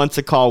time he wants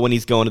a call when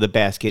he's going to the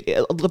basket.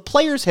 The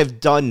players have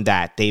done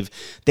that.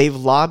 They've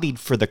lobbied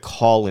for the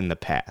call in the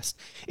past.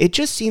 It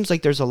just seems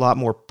like there's a lot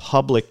more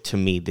public to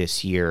me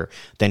this year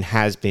than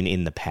has been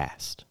in the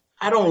past.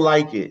 I don't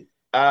like it.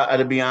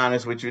 To be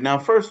honest with you. Now,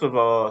 first of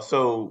all,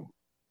 so.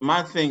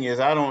 My thing is,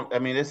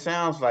 it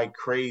sounds like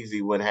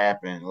crazy what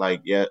happened.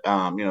 Like,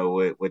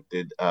 with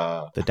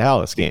the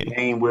Dallas game.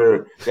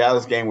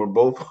 Dallas game where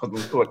both of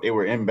them thought they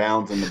were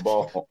inbounds in the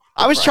ball.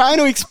 I was trying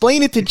to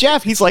explain it to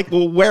Jeff. He's like,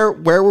 well, where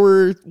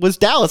was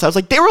Dallas? I was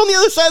like, they were on the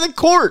other side of the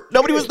court.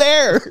 Nobody was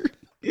there.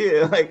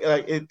 Yeah, like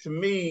it to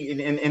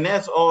me, and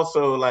that's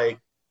also like,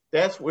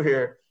 that's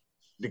where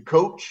the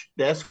coach,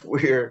 that's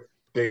where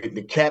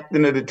the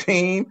captain of the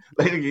team,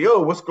 like, yo,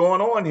 what's going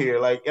on here?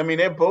 Like,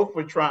 they both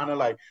were trying to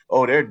like,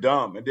 oh, they're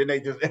dumb. And then they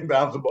just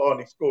inbounds the ball and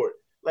they scored.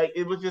 Like,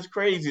 it was just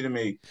crazy to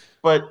me.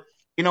 But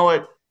you know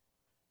what?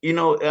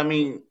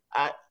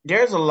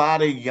 There's a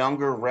lot of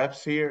younger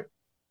refs here.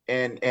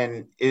 And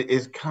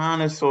it's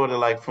kind of sort of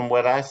like, from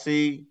what I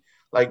see,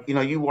 like,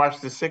 you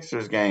watch the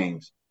Sixers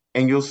games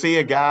and you'll see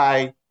a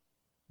guy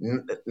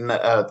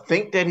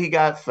think that he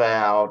got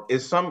fouled.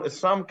 It's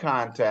some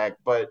contact,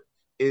 but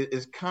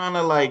is kind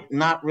of like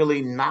not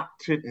really not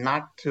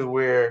to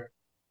where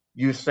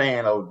you're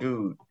saying, oh,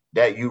 dude,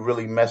 that you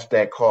really messed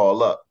that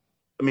call up.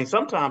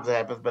 Sometimes it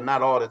happens, but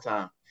not all the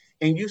time.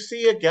 And you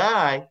see a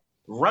guy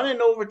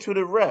running over to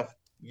the ref,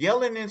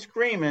 yelling and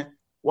screaming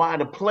while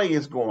the play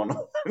is going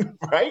on,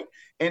 right?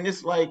 And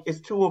it's like,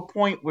 it's to a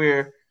point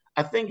where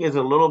I think is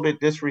a little bit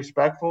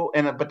disrespectful.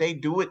 But they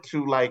do it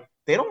to, like,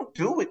 they don't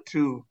do it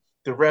to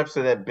the refs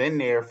that have been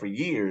there for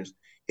years.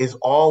 It's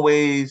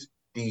always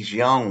these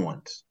young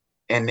ones.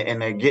 And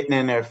they're getting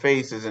in their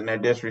faces and they're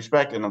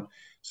disrespecting them.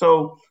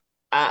 So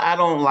I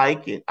don't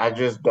like it. I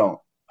just don't.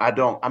 I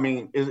don't.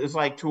 It's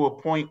like to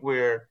a point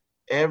where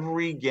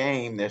every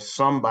game there's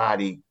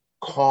somebody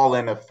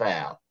calling a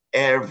foul.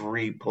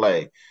 Every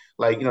play.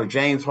 Like,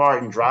 James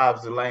Harden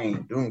drives the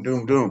lane. Doom,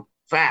 doom, doom.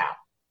 Foul.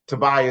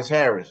 Tobias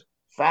Harris.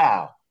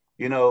 Foul.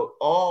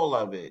 All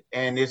of it.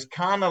 And it's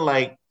kind of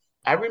like,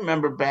 I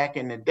remember back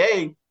in the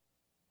day,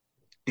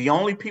 the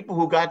only people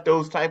who got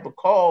those type of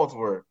calls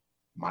were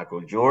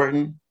Michael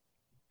Jordan,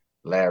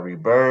 Larry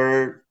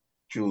Bird,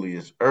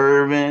 Julius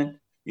Erving,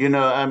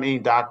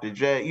 Dr.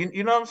 J.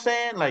 You know what I'm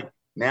saying? Like,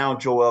 now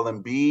Joel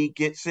Embiid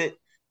gets it.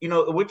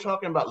 We're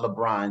talking about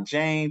LeBron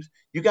James.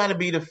 You got to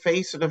be the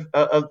face of the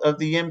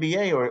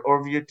NBA or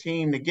of your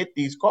team to get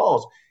these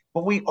calls.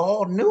 But we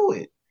all knew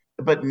it.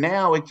 But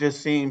now it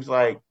just seems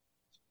like,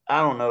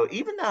 I don't know,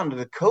 even down to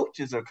the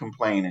coaches are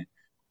complaining.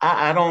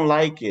 I don't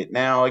like it.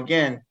 Now,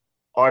 again,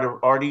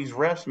 are these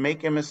refs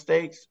making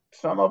mistakes?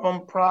 Some of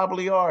them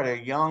probably are. They're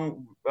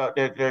young.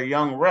 They're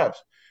young refs.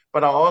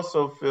 But I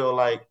also feel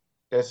like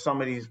that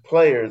some of these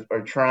players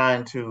are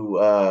trying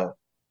to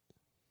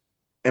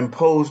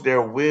impose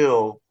their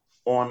will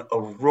on a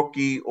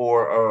rookie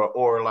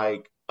or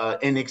like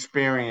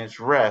inexperienced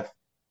ref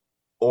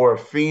or a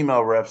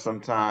female ref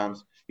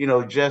sometimes,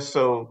 just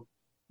so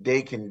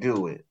they can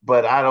do it.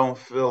 But I don't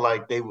feel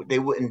like they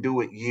wouldn't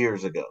do it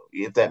years ago,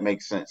 if that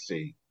makes sense to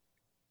you.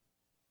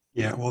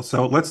 Yeah, well,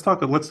 so let's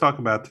talk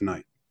about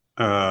tonight.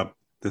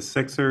 The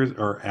Sixers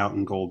are out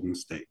in Golden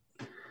State.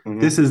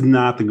 This is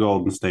not the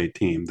Golden State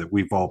team that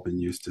we've all been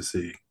used to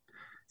seeing.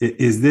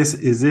 Is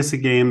this a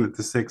game that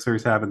the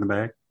Sixers have in the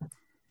bag?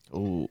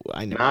 Oh,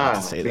 I never meant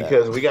to say that.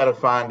 Because we got to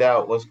find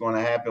out what's going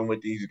to happen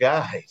with these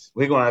guys.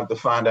 We're going to have to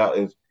find out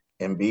if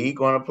Embiid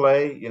going to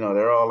play.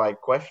 They're all like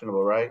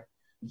questionable, right?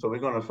 So we're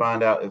going to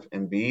find out if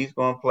Embiid's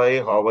going to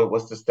play.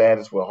 What's the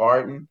status with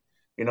Harden?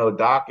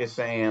 Doc is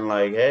saying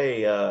like,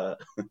 hey,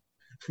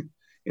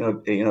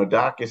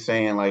 Doc is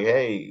saying like,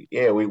 hey,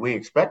 yeah, we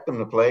expect them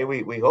to play.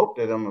 We hope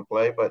that them to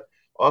play, but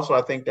also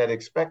I think that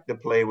expect to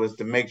play was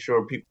to make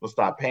sure people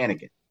stop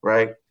panicking,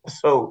 right?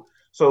 So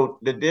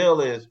the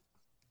deal is,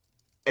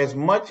 as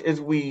much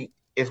as we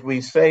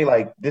say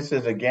like this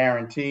is a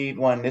guaranteed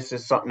one, this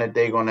is something that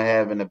they're going to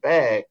have in the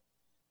bag.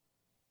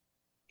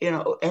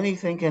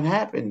 Anything can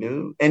happen,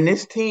 dude. And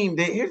this team,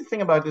 here's the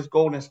thing about this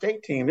Golden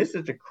State team. This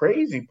is the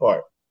crazy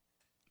part.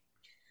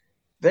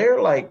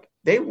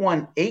 They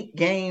won 8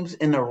 games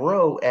in a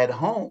row at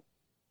home.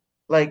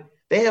 Like,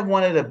 they have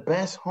one of the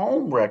best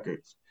home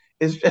records.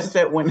 It's just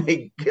that when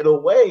they get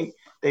away,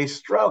 they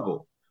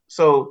struggle.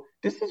 So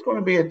this is going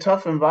to be a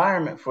tough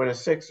environment for the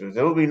Sixers.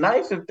 It would be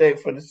nice for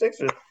the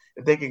Sixers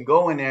if they can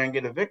go in there and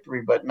get a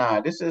victory. But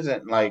this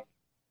isn't like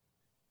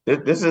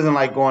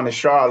going to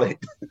Charlotte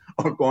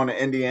or going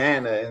to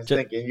Indiana and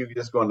thinking you're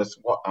just going to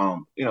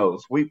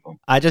sweep them.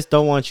 I just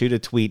don't want you to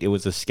tweet it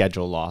was a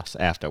schedule loss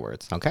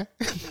afterwards. Okay.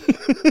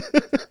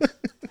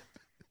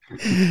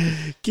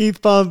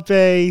 Keith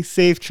Pompey,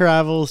 safe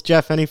travels.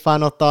 Jeff, any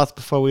final thoughts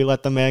before we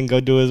let the man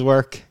go do his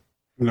work?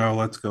 No,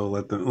 let's go.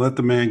 Let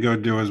the man go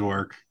do his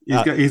work.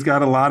 He's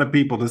got a lot of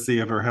people to see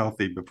if they're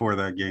healthy before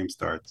that game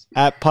starts.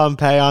 At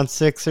Pompey on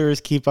Sixers,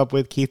 keep up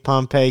with Keith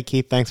Pompey.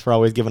 Keith, thanks for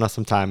always giving us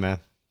some time, man.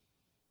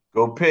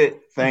 Go Pitt.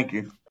 Thank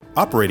you.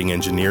 Operating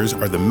engineers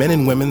are the men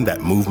and women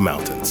that move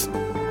mountains.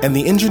 And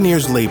the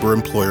Engineers Labor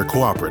Employer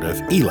Cooperative,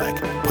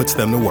 ELEC, puts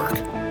them to work.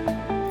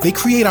 They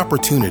create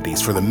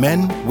opportunities for the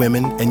men,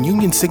 women, and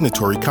union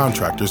signatory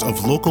contractors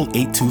of Local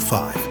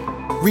 825,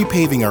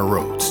 repaving our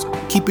roads,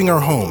 keeping our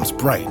homes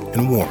bright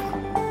and warm,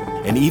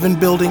 and even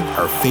building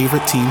our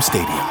favorite team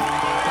stadium.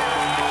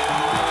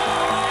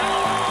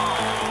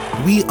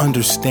 We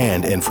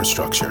understand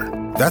infrastructure.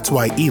 That's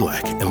why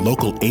ELEC and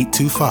Local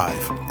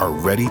 825 are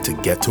ready to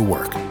get to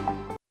work.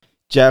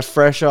 Jeff,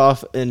 fresh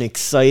off an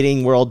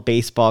exciting World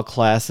Baseball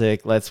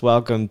Classic, let's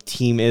welcome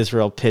Team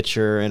Israel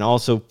pitcher and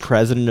also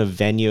president of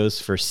venues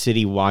for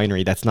City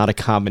Winery. That's not a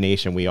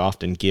combination we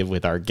often give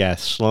with our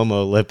guests.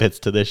 Shlomo Lipetz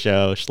to the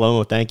show.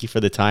 Shlomo, thank you for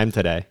the time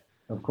today.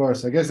 Of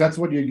course. I guess that's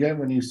what you get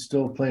when you're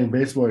still playing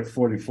baseball at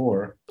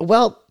 44.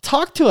 Well,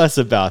 talk to us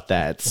about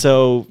that.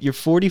 So you're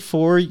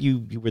 44.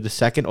 You were the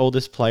second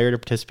oldest player to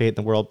participate in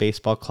the World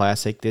Baseball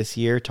Classic this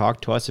year.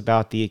 Talk to us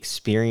about the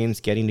experience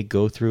getting to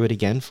go through it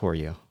again for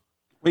you.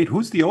 Wait,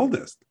 who's the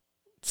oldest?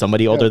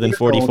 Somebody older than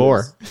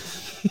 44.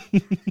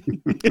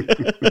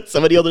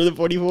 Somebody older than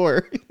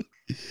 44.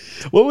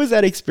 What was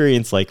that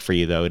experience like for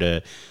you, though,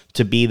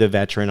 to be the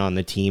veteran on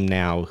the team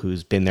now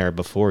who's been there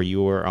before?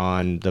 You were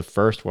on the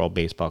first World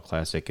Baseball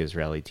Classic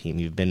Israeli team.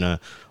 You've been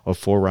a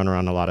forerunner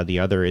on a lot of the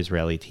other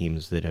Israeli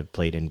teams that have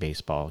played in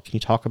baseball. Can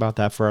you talk about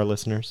that for our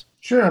listeners?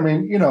 Sure. I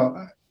mean,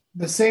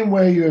 the same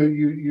way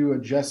you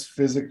adjust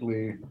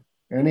physically,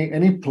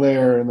 any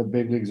player in the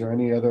big leagues or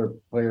any other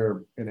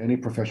player in any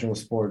professional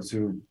sports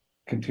who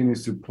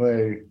continues to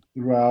play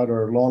throughout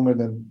or longer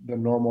than the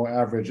normal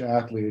average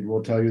athlete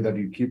will tell you that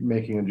you keep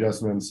making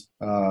adjustments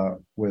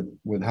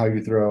with how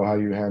you throw, how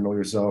you handle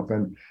yourself.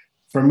 And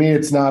for me,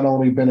 it's not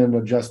only been an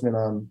adjustment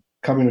on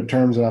coming to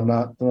terms that I'm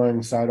not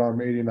throwing sidearm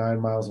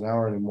 89 miles an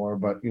hour anymore,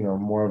 but,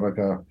 more of like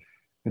a,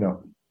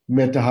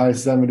 mid to high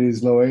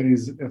 70s, low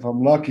 80s, if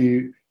I'm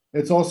lucky.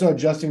 It's also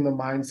adjusting the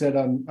mindset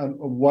on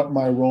what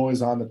my role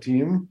is on the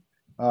team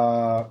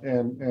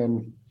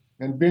and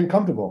being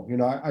comfortable.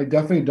 I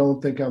definitely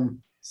don't think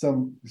I'm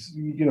some,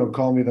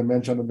 call me the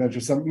mensch on the bench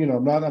or some,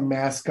 I'm not a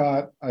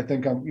mascot. I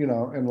think I'm, in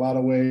a lot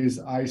of ways,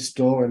 I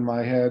still in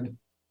my head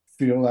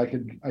feel I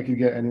could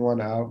get anyone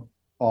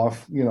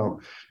off,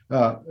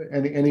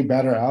 any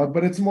batter out,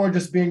 but it's more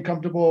just being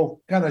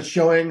comfortable, kind of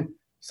showing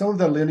some of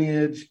the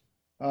lineage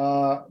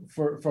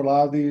for a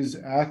lot of these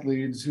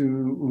athletes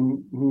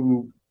who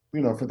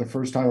for the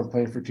first time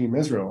playing for Team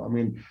Israel. I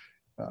mean,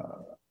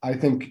 I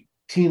think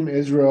Team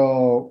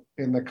Israel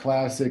in the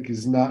Classic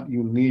is not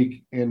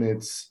unique in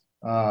its,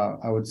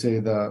 I would say,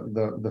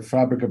 the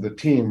fabric of the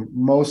team.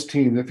 Most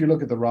teams, if you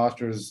look at the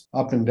rosters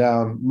up and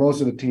down, most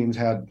of the teams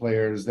had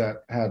players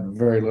that had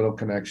very little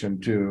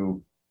connection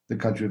to the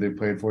country they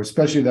played for,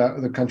 especially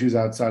the countries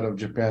outside of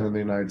Japan and the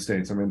United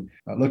States. I mean,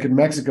 look at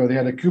Mexico. They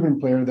had a Cuban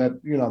player that,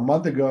 a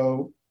month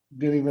ago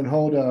didn't even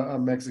hold a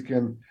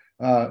Mexican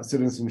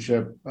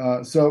citizenship.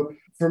 So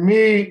for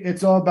me,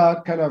 it's all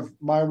about kind of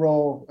my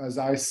role as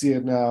I see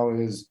it now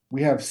is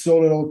we have so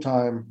little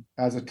time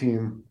as a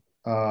team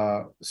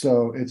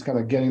So it's kind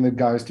of getting the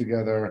guys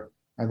together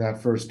on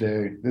that first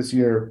day. This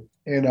year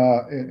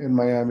in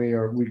Miami,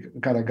 or we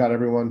kind of got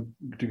everyone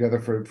together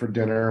for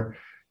dinner.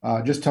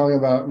 Just telling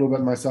about a little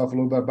bit myself, a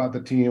little bit about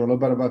the team, a little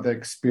bit about the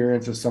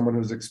experience as someone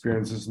who's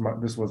experienced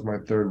this was my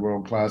third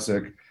World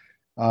Classic,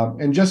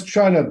 and just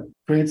trying to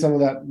create some of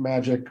that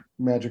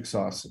magic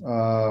sauce.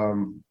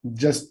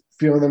 Just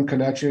feeling them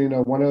connection. You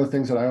know, one of the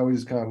things that I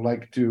always kind of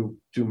like to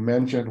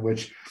mention,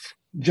 which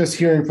just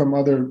hearing from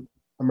other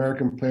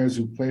American players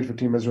who played for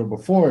Team Israel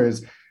before,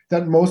 is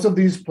that most of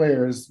these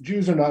players,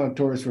 Jews are not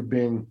notorious for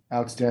being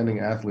outstanding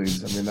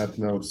athletes. I mean, that's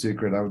no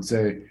secret. I would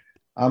say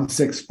I'm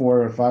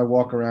 6'4". If I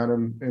walk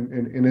around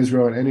in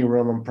Israel in any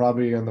room, I'm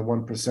probably in the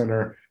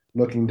 1%er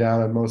looking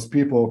down at most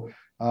people.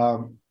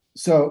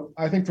 So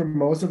I think for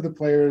most of the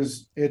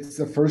players, it's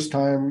the first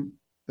time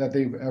that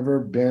they've ever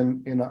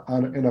been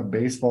in a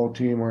baseball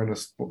team or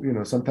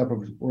in some type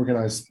of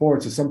organized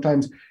sports, or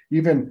sometimes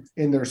even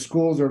in their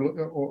schools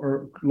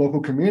or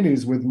local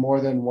communities with more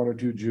than one or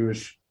two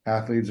Jewish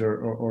athletes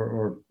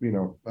or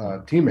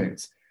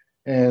teammates.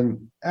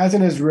 And as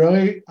an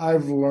Israeli,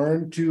 I've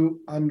learned to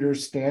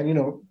understand,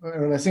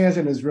 when I say as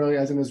an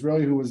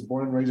Israeli who was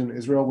born and raised in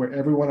Israel, where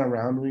everyone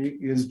around me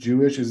is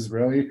Jewish, is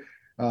Israeli,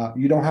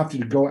 you don't have to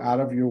go out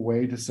of your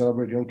way to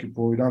celebrate Yom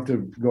Kippur. You don't have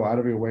to go out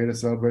of your way to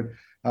celebrate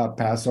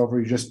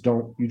Passover. You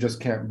just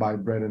can't buy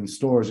bread in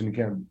stores, and you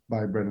can't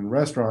buy bread in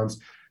restaurants.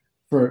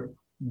 For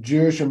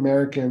Jewish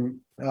American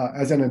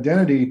as an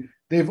identity,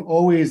 they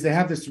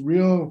have this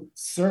real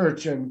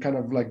search and kind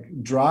of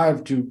like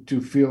drive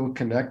to feel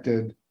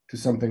connected to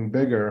something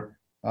bigger.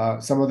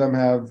 Some of them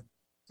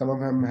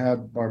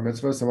had bar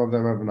mitzvah, some of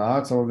them have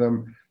not. Some of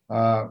them,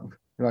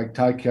 like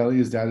Ty Kelly,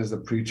 his dad is a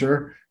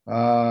preacher.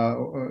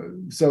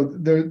 So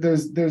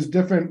there's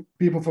different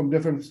people from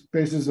different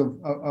spaces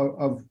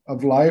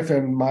of life,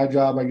 and my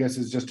job, I guess,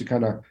 is just to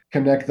kind of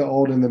connect the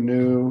old and the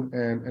new,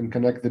 and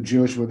connect the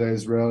Jewish with the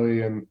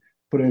Israeli and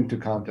put it into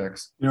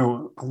context.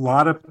 A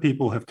lot of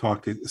people have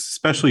talked,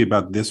 especially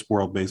about this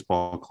World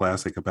Baseball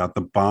Classic, about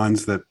the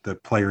bonds that the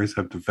players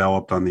have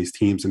developed on these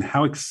teams and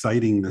how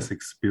exciting this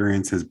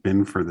experience has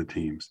been for the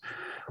teams.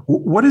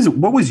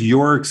 What was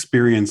your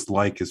experience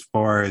like, as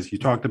far as you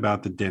talked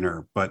about the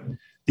dinner, but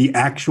the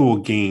actual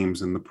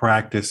games and the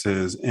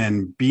practices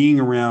and being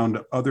around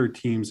other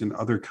teams in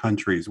other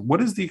countries? What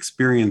has the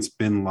experience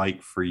been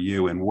like for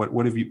you, and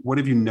what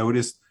have you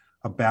noticed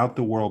about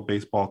the World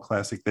Baseball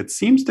Classic that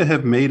seems to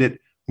have made it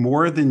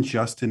more than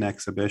just an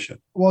exhibition?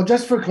 Well,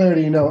 just for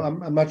clarity,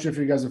 I'm not sure if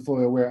you guys are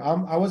fully aware.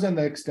 I was in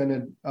the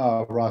extended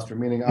roster,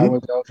 meaning I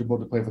was eligible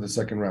to play for the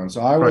second round.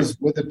 So I was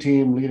with the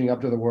team leading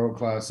up to the World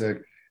Classic,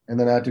 and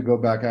then I had to go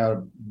back out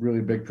of really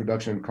big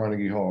production in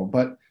Carnegie Hall.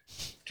 But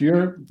to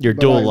your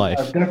dual life,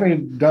 I've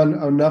definitely done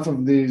enough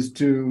of these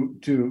to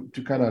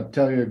kind of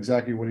tell you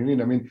exactly what you need.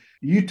 I mean,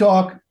 you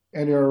talk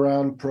and you're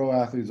around pro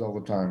athletes all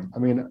the time. I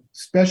mean,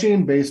 especially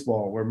in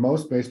baseball, where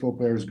most baseball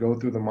players go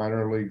through the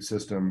minor league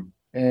system,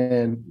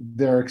 and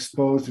they're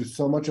exposed to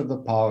so much of the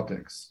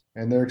politics,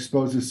 and they're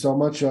exposed to so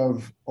much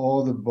of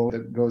all the bull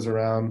that goes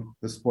around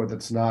the sport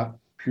that's not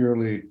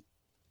purely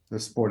the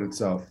sport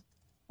itself.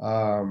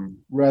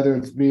 Rather,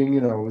 it's being,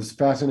 it was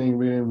fascinating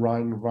reading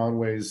Ron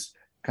Way's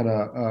kind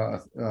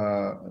of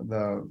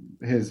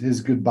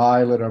his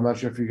goodbye letter. I'm not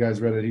sure if you guys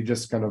read it. He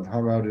just kind of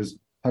hung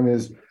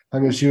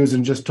his shoes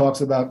and just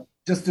talks about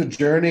just the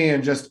journey,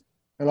 and just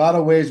in a lot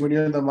of ways, when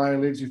you're in the minor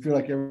leagues, you feel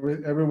like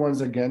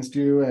everyone's against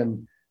you,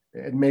 and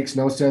it makes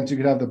no sense. You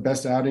could have the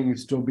best outing, you'd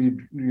still be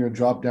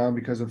dropped down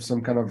because of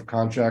some kind of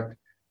contract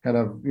kind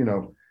of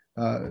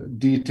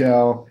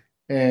detail.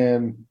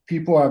 And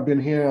people have been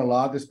hearing a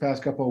lot this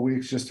past couple of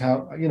weeks just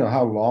how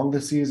long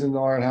the seasons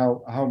are and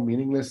how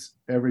meaningless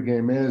every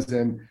game is.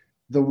 And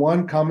the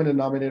one common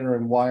denominator,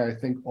 and why I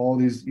think all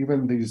these,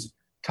 even these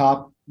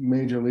top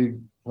major league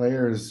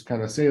players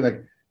kind of say,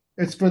 like,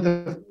 it's for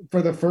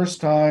the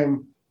first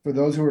time, for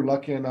those who are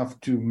lucky enough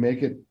to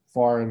make it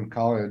far in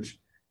college,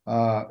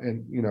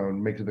 and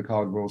make it to the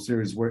College World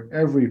Series, where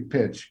every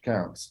pitch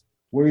counts,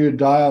 where you're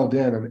dialed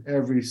in on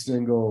every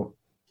single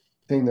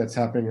thing that's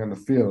happening on the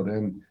field,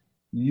 and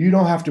you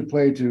don't have to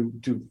play to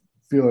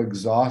feel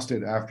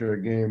exhausted after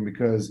a game,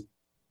 because,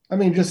 I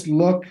mean, just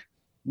look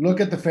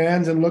at the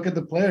fans and look at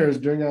the players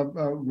during a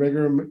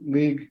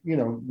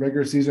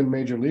regular season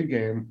major league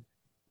game.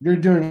 You're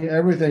doing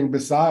everything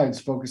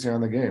besides focusing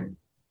on the game,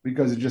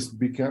 because it just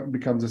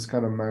becomes this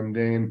kind of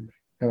mundane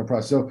kind of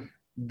process. So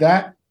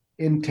that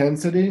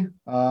intensity,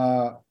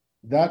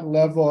 that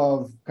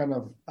level of kind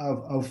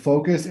of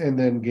focus and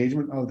the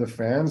engagement of the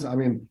fans. I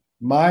mean,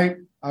 I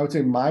would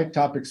say my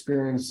top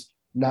experience,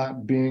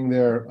 not being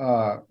there,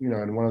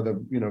 in one of the,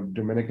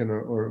 Dominican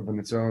or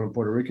Venezuelan or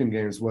Puerto Rican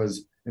games,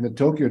 was in the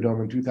Tokyo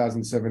Dome in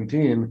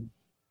 2017.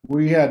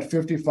 We had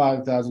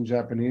 55,000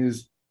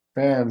 Japanese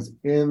fans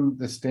in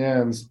the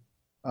stands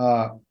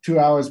 2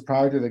 hours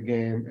prior to the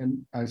game.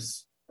 And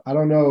I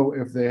don't know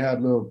if they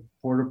had little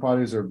porta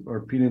potties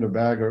or peed in a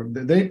bag, or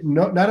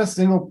not a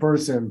single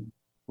person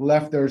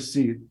left their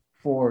seat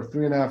for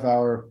 3.5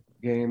 hour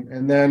game.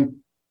 And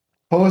then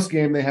post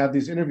game they have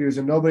these interviews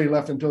and nobody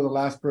left until the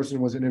last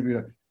person was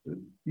interviewed.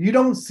 You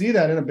don't see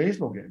that in a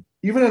baseball game,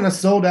 even in a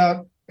sold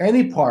out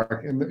any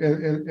park in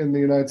the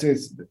United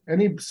States,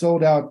 any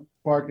sold out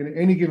park in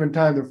any given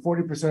time, there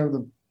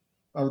 40%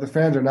 of the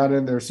fans are not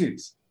in their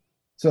seats.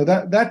 So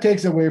that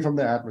takes away from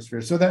the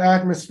atmosphere. So the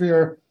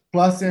atmosphere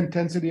plus the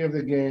intensity of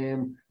the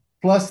game,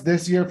 plus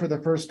this year for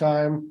the first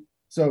time.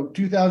 So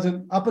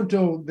 2000 up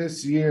until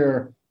this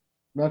year,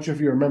 not sure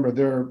if you remember,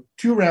 there are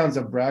 2 rounds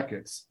of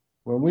brackets.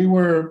 When we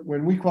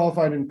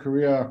qualified in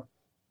Korea,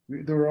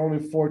 there were only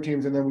 4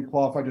 teams, and then we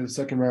qualified to the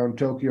second round in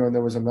Tokyo, and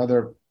there was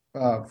another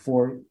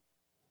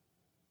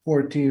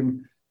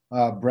 4-team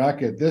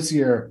bracket. This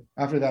year,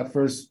 after that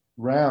first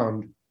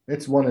round,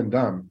 it's one and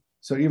done.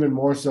 So even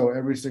more so,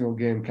 every single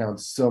game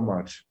counts so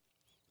much.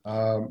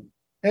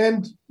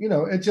 And,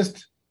 it's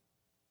just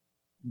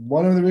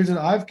one of the reasons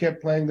I've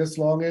kept playing this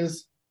long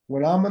is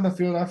when I'm on the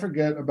field, I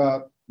forget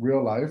about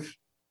real life.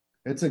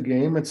 It's a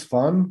game. It's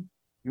fun.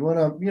 You want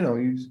to,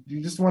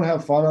 you just want to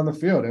have fun on the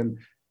field. And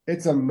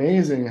it's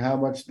amazing how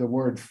much the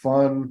word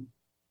fun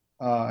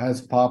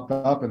has popped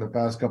up in the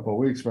past couple of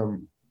weeks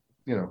from,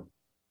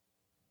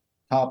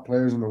 top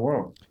players in the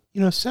world.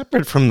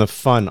 Separate from the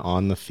fun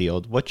on the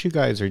field, what you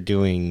guys are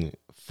doing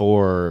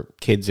for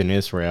kids in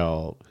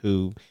Israel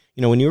who,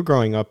 when you were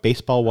growing up,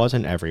 baseball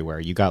wasn't everywhere.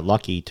 You got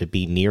lucky to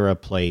be near a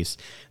place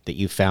that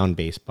you found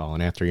baseball.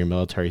 And after your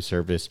military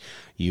service,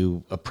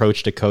 you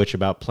approached a coach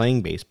about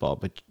playing baseball.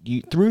 But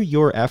through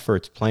your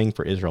efforts playing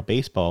for Israel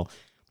baseball,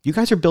 you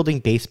guys are building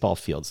baseball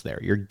fields there.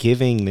 You're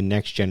giving the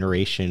next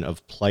generation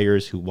of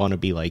players who want to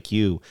be like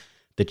you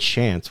the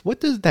chance.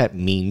 What does that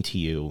mean to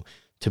you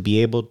to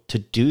be able to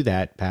do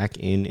that back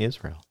in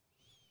Israel?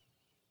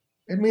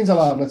 It means a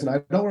lot. Listen,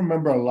 I don't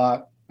remember a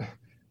lot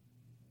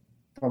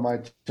from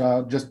my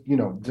child, just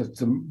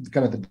some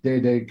kind of the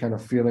day-to-day kind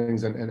of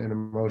feelings and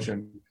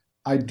emotion.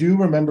 I do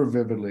remember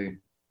vividly,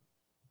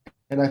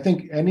 and I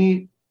think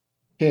any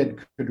kid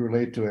could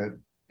relate to it,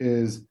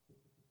 is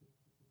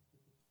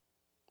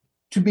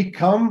to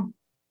become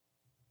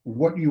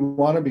what you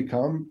want to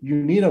become, you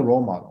need a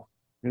role model.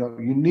 You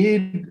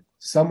need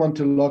someone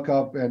to look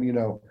up and,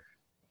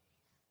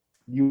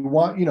 you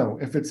want,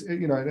 if it's,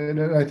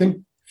 and I think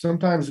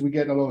sometimes we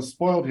get a little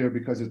spoiled here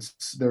because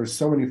there's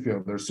so many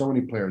fields, there's so many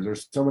players,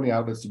 there's so many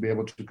outlets to be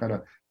able to kind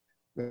of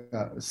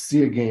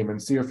see a game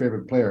and see your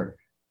favorite player.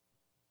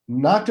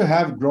 Not to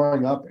have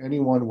growing up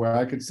anyone where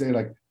I could say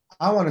like,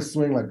 I want to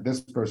swing like this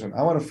person,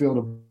 I want to field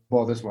a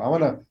ball this way, I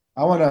want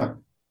to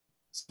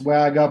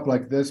swag up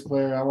like this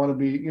player, I want to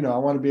be, I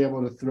want to be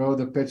able to throw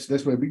the pitch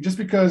this way, just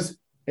because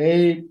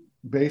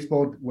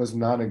baseball was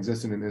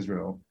non-existent in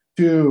Israel.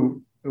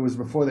 2, it was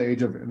before the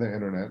age of the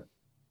internet.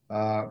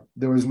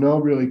 There was no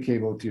really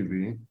cable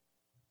TV.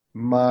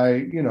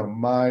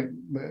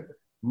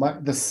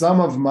 The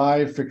sum of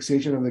my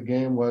fixation of the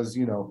game was,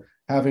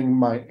 having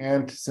my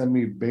aunt send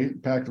me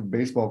pack of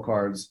baseball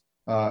cards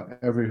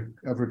every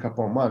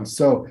couple of months.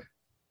 So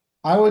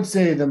I would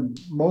say the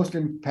most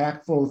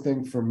impactful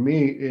thing for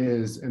me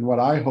is, and what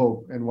I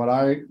hope and what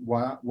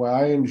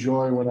I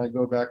enjoy when I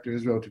go back to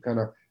Israel to kind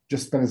of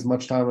just spend as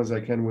much time as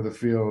I can with the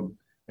field,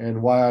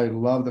 and why I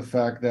love the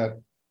fact that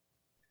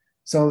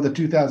some of the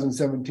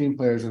 2017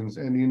 players and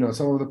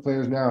some of the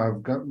players now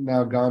have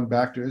now gone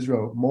back to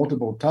Israel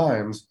multiple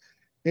times,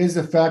 is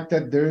the fact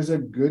that there's a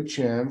good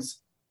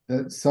chance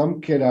that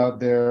some kid out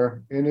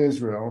there in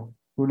Israel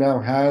who now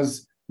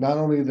has not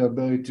only the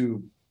ability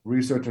to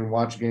research and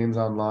watch games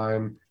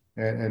online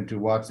and to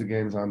watch the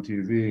games on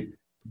TV,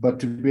 but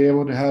to be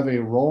able to have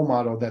a role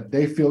model that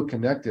they feel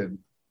connected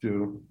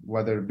to,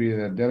 whether it be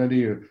an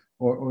identity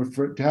or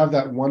to have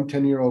that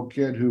 10-year-old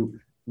kid who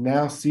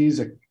now sees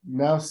a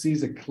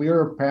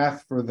clearer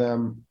path for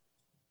them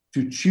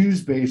to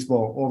choose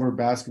baseball over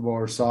basketball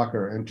or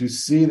soccer, and to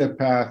see the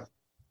path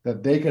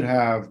that they could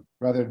have,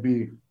 whether it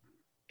be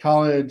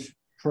college,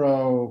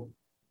 pro,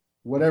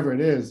 whatever it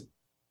is.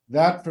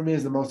 That for me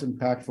is the most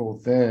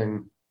impactful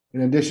thing,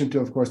 in addition to,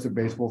 of course, the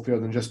baseball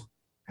field, and just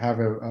have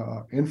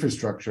a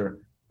infrastructure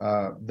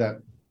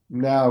that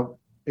now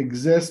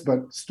exists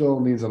but still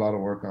needs a lot of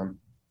work on.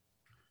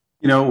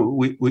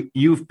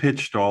 You've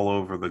pitched all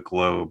over the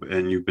globe,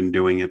 and you've been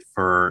doing it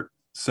for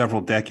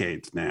several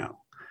decades now.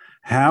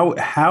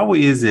 How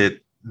is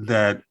it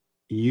that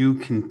you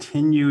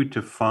continue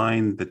to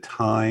find the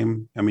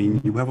time? I mean,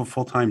 you have a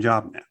full-time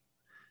job now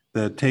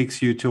that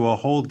takes you to a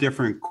whole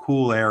different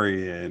cool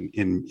area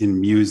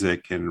in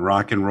music and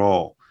rock and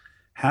roll.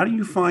 How do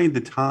you find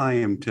the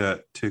time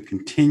to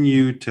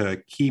continue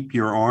to keep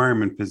your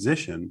arm in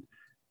position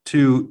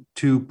to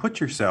put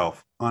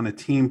yourself on a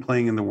team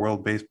playing in the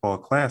World Baseball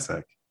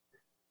Classic?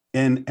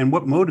 And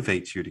what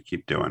motivates you to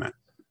keep doing it?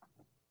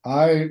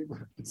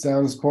 It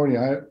sounds corny.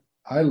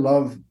 I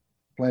love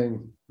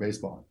playing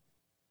baseball.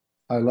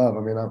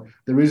 The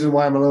reason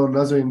why I'm a little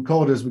nuzzy and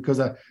cold is because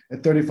at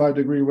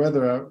 35-degree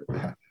weather,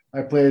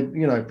 I played,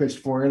 I pitched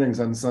 4 innings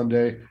on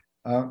Sunday.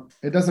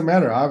 It doesn't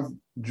matter. I've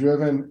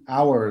driven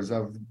hours.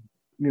 I've,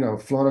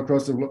 flown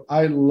across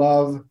I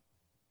love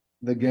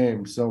the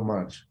game so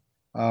much.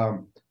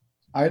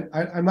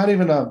 I'm not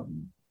even a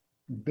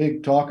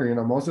big talker. You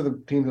know, most of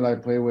the teams that I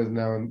play with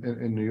now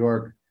in New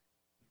York,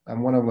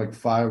 I'm one of like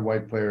 5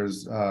 white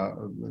players,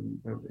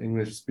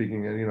 English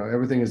speaking, and you know,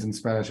 everything is in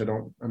Spanish. I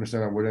don't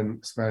understand a word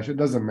in Spanish. It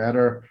doesn't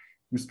matter.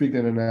 We speak the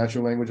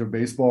international language of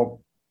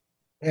baseball,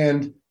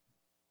 and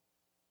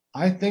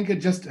I think it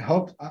just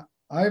helps.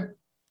 I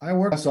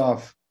work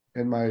off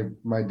in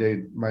my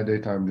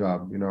daytime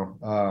job. You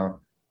know,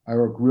 I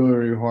work really,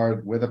 really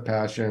hard with a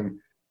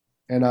passion,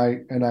 and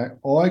I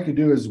all I could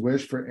do is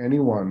wish for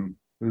anyone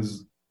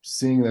who's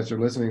seeing this or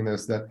listening to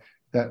this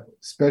that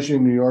especially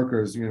New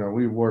Yorkers, you know,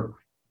 we work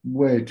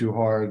way too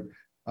hard.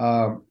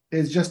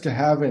 Is just to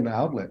have an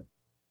outlet,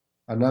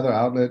 another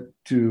outlet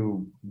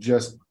to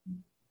just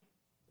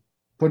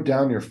put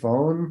down your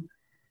phone,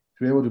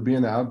 to be able to be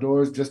in the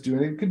outdoors, just do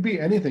it. It could be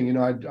anything. You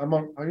know,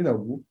 you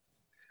know,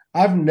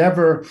 I've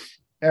never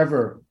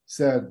ever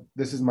said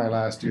this is my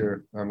last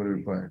year I'm going to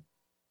be playing.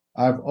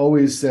 I've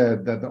always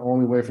said that the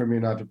only way for me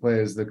not to play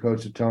is the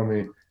coach to tell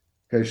me,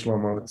 "Okay,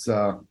 Shlomo, it's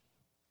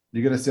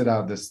you're going to sit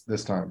out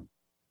this time,"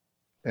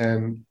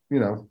 and you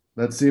know,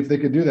 let's see if they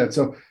could do that.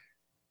 So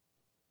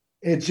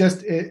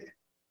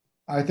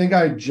I think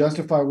I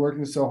justify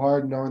working so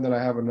hard knowing that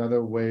I have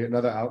another way,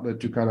 another outlet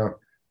to kind of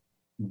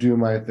do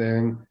my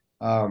thing.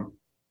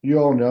 You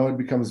all know it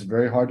becomes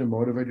very hard to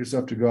motivate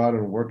yourself to go out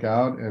and work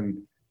out,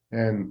 and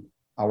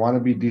I want to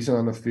be decent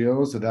on the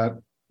field, so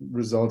that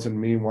results in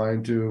me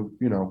wanting to,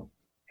 you know,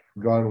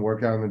 go out and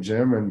work out in the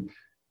gym and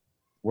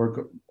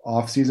work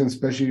off season,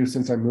 especially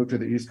since I moved to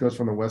the East Coast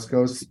from the West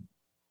Coast.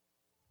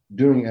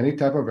 Doing any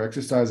type of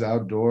exercise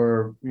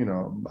outdoor, you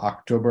know,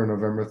 October,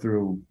 November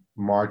through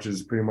March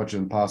is pretty much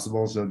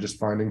impossible. So just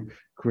finding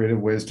creative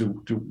ways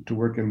to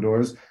work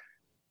indoors.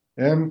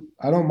 And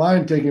I don't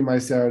mind taking my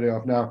Saturday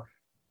off. Now,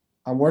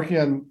 I'm working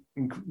on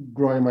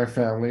growing my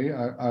family.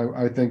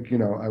 I think, you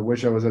know, I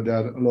wish I was a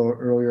dad a little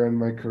earlier in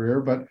my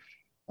career, but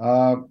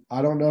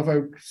I don't know if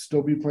I'd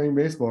still be playing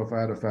baseball if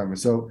I had a family.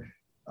 So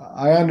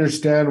I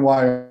understand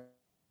why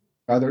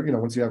either, you know,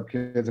 once you have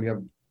kids and you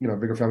have, you know, a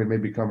bigger family, it may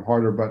become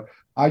harder, but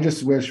I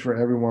just wish for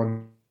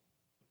everyone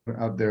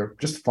out there,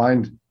 just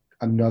find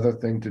another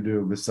thing to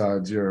do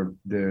besides your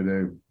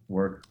day-to-day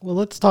work. Well,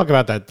 let's talk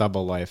about that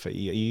double life.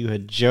 You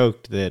had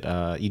joked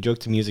that you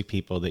joked to music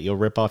people that you'll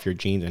rip off your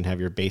jeans and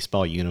have your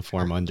baseball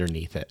uniform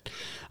underneath it.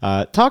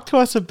 Talk to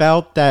us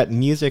about that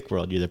music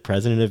world. You're the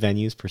president of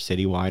venues for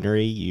City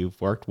Winery. You've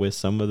worked with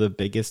some of the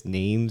biggest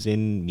names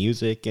in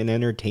music and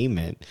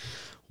entertainment.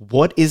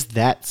 What is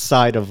that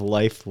side of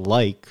life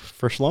like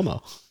for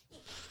Shlomo?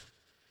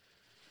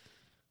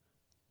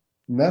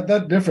 Not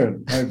that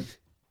different.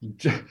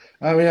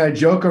 I mean, I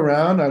joke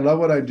around. I love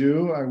what I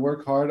do. I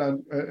work hard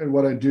on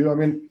what I do. I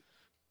mean,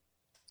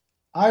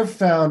 I've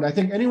found, I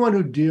think anyone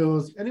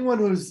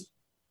who's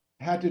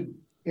had to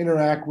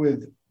interact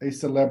with a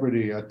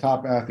celebrity, a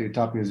top athlete,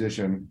 top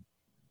musician,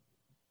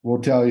 will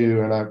tell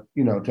you, and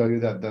tell you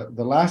that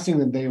the last thing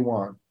that they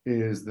want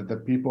is that the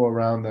people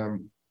around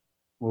them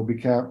will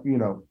become,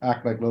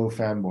 act like little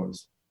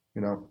fanboys.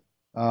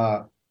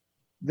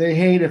 They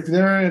hate if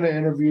they're in an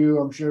interview.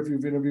 I'm sure if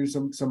you've interviewed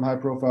some high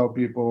profile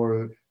people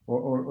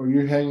or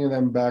you're hanging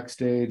them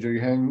backstage or you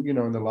hang,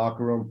 in the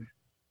locker room,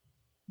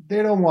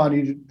 they don't want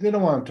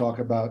to talk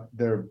about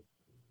their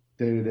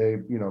day-to-day,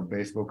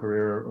 baseball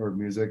career or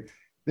music.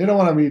 They don't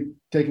want to be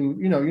taking,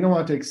 you don't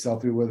want to take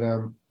selfie with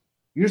them.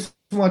 You just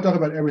want to talk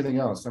about everything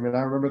else. I mean,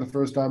 I remember the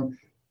first time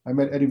I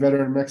met Eddie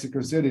Vedder in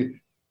Mexico City.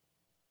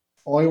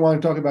 All he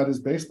wanted to talk about is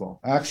baseball.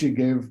 I actually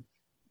gave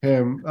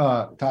him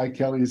Ty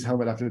Kelly's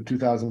helmet after the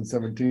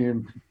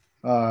 2017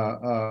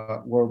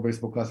 World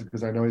Baseball Classic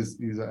because I know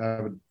he's an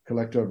avid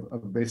collector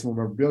of baseball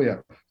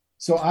memorabilia.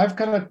 So I've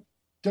kind of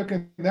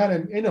taken that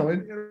and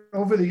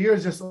over the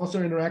years just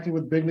also interacting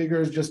with big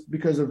leaguers just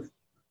because of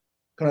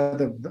kind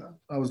of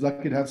I was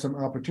lucky to have some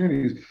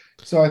opportunities.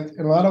 So in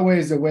a lot of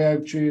ways, the way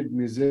I've treated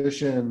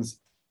musicians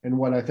and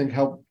what I think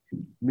helped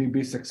me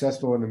be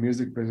successful in the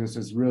music business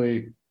is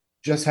really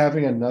just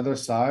having another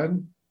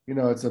side.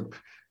 It's a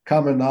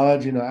common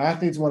knowledge,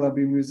 athletes want to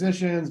be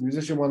musicians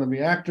want to be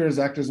actors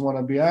want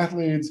to be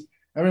athletes.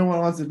 Everyone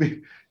wants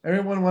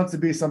to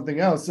be something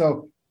else.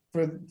 So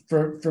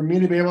for me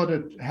to be able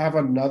to have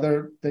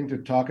another thing to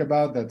talk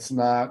about that's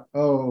not,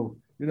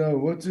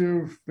 what's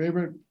your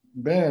favorite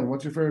band?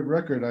 What's your favorite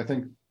record? I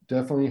think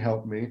definitely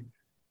helped me.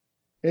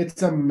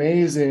 It's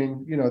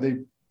amazing.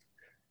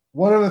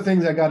 One of the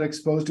things I got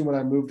exposed to when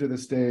I moved to the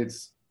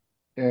States,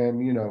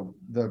 and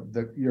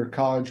your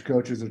college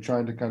coaches are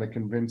trying to kind of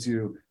convince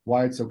you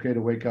why it's okay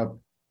to wake up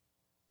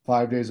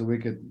 5 days a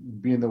week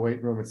and be in the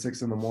weight room at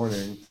 6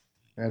 a.m.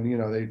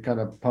 And they kind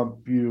of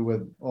pump you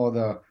with all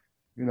the,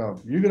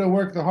 you're gonna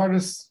work the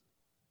hardest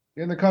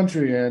in the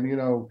country,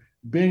 and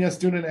being a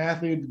student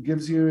athlete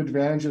gives you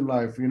advantage in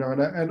life,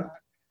 and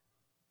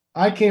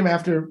I came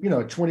after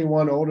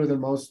 21, older than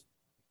most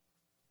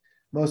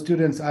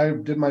students. I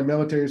did my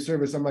military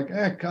service. I'm like,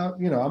 I'm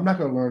not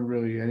going to learn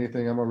really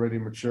anything. I'm already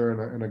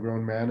mature and a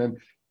grown man. And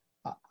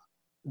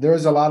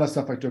there's a lot of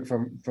stuff I took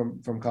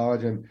from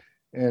college. And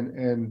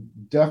and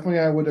definitely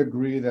I would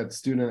agree that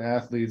student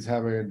athletes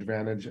have an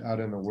advantage out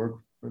in the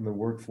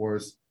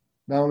workforce,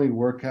 not only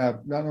work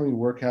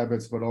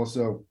habits, but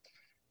also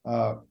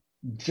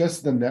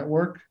just the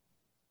network.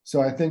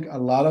 So I think a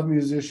lot of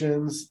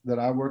musicians that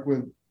I work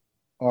with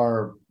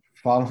are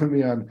following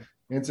me on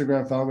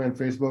Instagram, following me on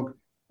Facebook.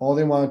 All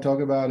they want to talk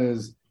about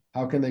is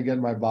how can they get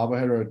my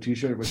bobblehead or a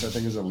T-shirt, which I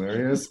think is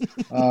hilarious.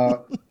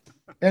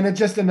 And it's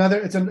just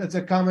another, it's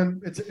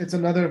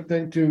another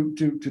thing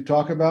to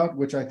talk about,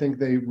 which I think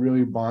they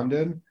really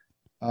bonded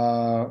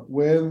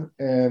with.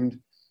 And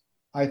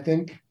I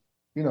think,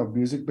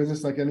 music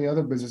business, like any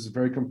other business, is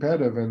very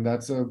competitive, and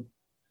that's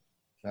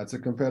a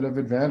competitive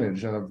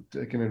advantage. And I've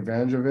taken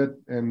advantage of it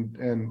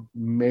and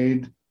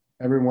made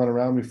everyone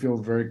around me feel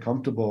very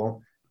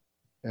comfortable.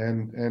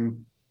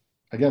 And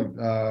again,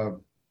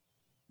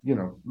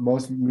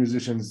 most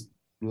musicians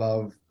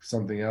love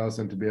something else,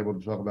 and to be able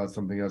to talk about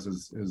something else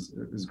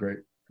is great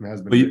and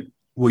has been great.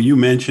 Well, you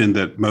mentioned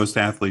that most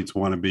athletes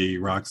want to be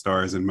rock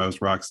stars and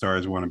most rock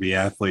stars want to be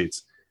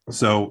athletes.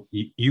 So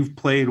you've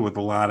played with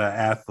a lot of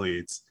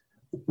athletes.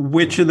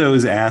 Which of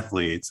those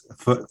athletes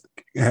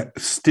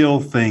still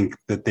think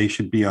that they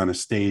should be on a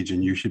stage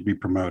and you should be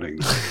promoting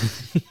them?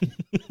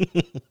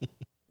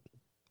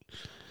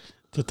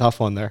 It's a tough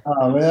one there.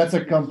 That's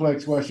a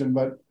complex question,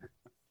 but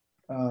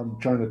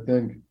I'm trying to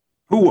think.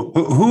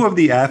 Who of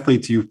the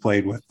athletes you've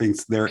played with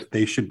thinks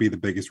they should be the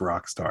biggest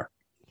rock star?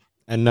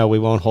 And no, we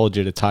won't hold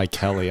you to Ty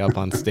Kelly up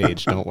on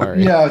stage. Don't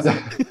worry. Yeah.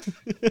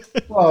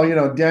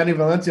 Well, Danny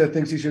Valencia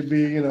thinks he should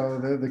be,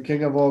 the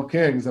king of all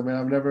kings. I mean,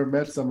 I've never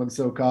met someone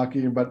so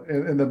cocky, but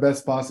in the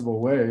best possible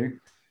way.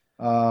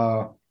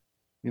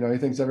 He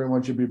thinks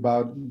everyone should be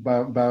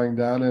bowing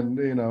down, and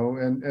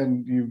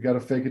and you've got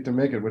to fake it to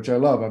make it, which I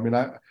love. I mean,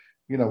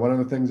 one of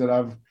the things that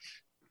I've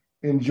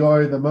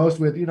enjoyed the most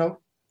with,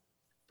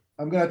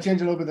 I'm going to change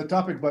a little bit the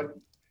topic, but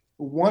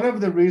one of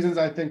the reasons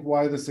I think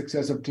why the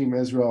success of Team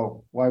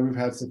Israel, why we've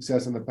had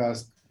success in the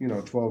past,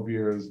 12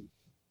 years,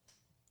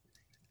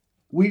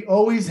 we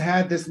always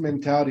had this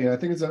mentality. And I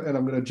think and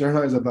I'm going to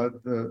generalize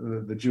about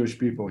the Jewish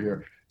people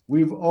here.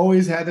 We've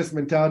always had this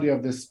mentality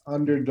of this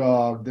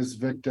underdog, this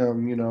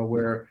victim,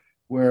 where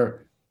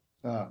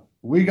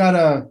we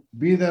gotta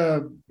be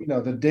the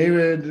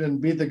David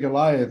and beat the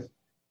Goliath.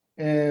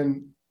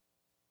 And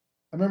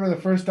I remember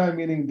the first time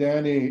meeting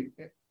Danny,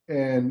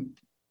 and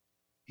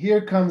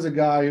here comes a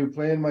guy who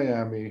played in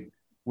Miami,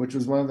 which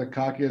was one of the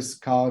cockiest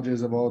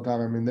colleges of all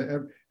time. I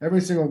mean, every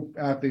single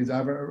athlete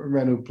I've ever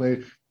met who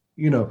played,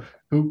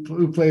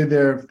 who played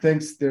there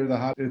thinks they're the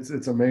hot.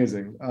 It's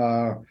amazing.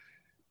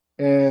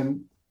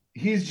 And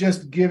he's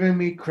just giving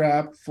me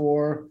crap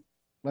for,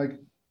 like,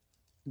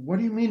 what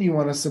do you mean you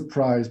want to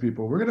surprise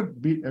people? We're gonna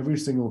beat every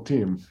single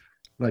team.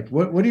 Like,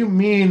 what do you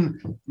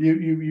mean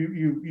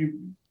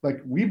you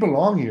like, we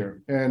belong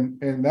here,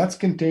 and that's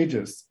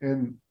contagious.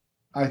 And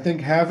I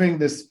think having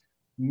this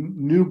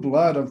new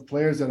blood of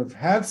players that have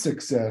had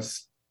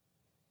success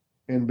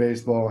in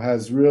baseball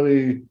has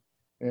really,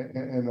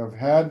 and have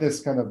had this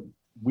kind of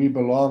we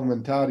belong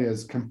mentality,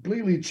 has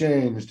completely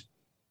changed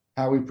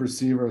how we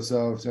perceive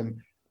ourselves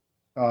and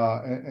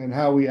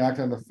how we act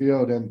on the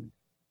field. And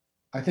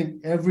I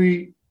think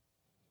every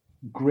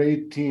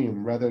great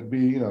team, whether it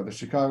be the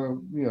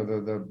Chicago,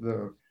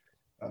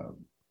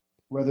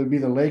 whether it be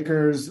the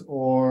Lakers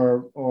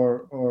or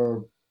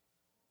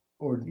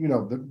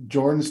the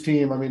Jordan's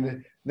team, I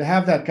mean, they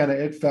have that kind of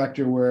it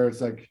factor where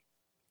it's like,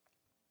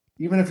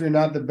 even if you're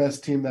not the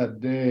best team that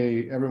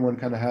day, everyone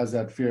kind of has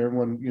that fear.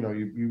 Everyone,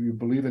 you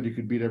believe that you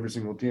could beat every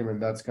single team,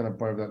 and that's kind of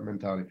part of that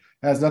mentality.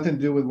 It has nothing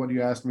to do with what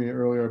you asked me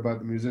earlier about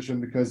the musician,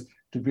 because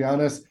to be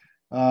honest,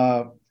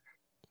 I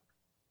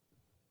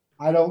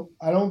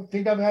don't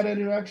think I've had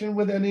any interaction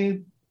with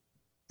any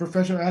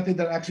professional athlete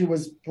that actually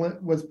was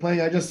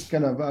playing. I just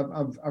kind of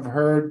I've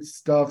heard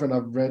stuff and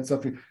I've read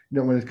stuff.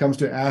 When it comes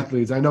to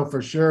athletes, I know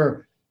for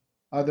sure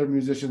other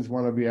musicians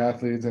want to be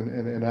athletes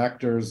and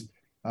actors,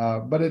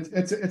 but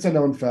it's a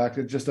known fact.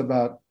 It's just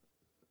about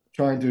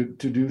trying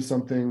to do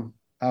something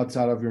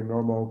outside of your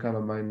normal kind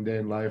of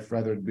mundane life,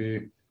 rather it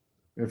be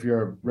if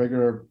you're a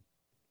regular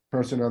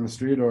person on the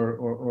street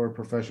or a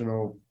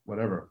professional,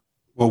 whatever.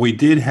 Well, we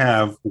did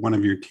have one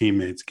of your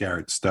teammates,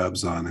 Garrett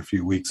Stubbs, on a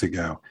few weeks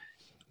ago.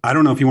 I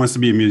don't know if he wants to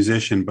be a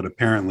musician, but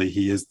apparently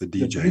he is the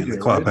DJ in the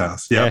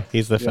clubhouse. Right? Yeah,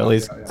 he's the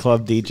Phillies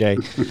club DJ.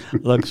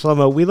 Look,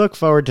 Shlomo, we look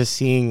forward to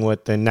seeing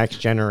what the next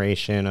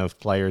generation of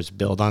players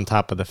build on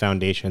top of the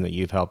foundation that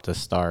you've helped to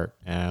start.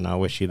 And I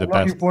wish you the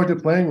best. Looking forward to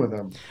playing with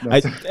them.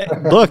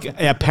 Look,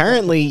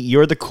 apparently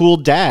you're the cool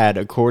dad,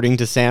 according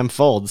to Sam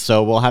Folds.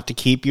 So we'll have to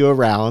keep you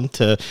around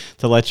to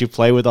let you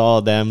play with all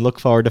of them. Look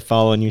forward to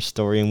following your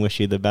story and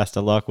wish you the best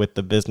of luck with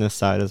the business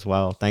side as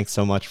well. Thanks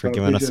so much for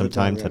giving us some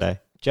time today.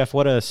 Jeff,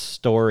 what a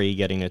story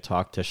getting to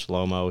talk to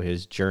Shlomo,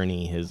 his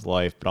journey, his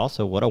life, but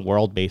also what a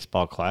World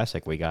Baseball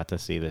Classic we got to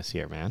see this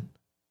year, man.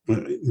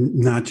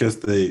 Not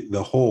just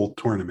the whole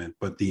tournament,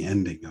 but the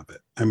ending of it.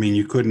 I mean,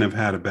 you couldn't have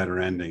had a better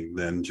ending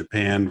than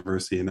Japan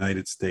versus the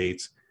United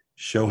States,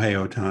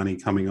 Shohei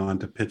Ohtani coming on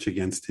to pitch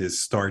against his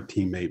star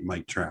teammate,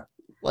 Mike Trout.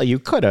 Well, you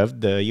could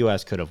have. The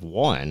U.S. could have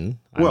won.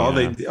 Well,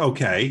 then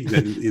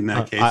in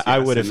that case, I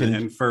yes. would have.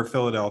 And for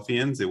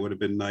Philadelphians, it would have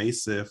been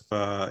nice if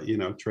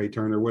Trey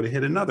Turner would have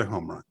hit another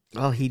home run.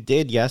 Well, he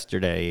did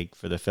yesterday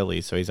for the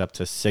Phillies, so he's up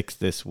to 6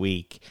 this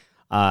week.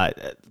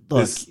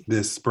 Look,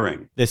 this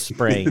spring.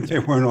 They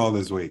weren't all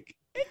this week.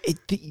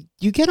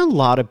 You get a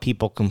lot of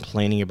people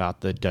complaining about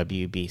the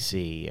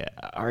WBC.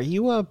 Are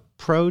you a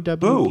pro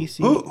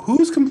WBC?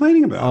 Who's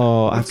complaining about it?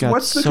 Oh, I've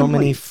got so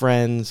many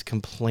friends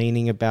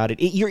complaining about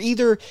it. You're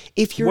either,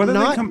 if you're what not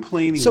are they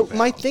complaining so about?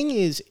 my thing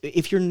is,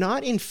 if you're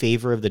not in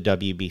favor of the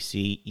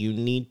WBC, you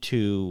need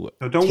to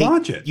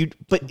watch it.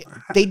 But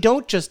they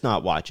don't just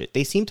not watch it.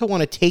 They seem to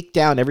want to take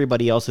down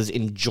everybody else's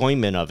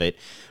enjoyment of it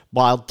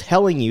while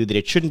telling you that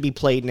it shouldn't be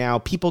played now.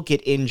 People get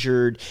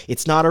injured.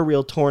 It's not a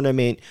real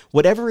tournament.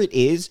 Whatever it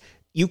is,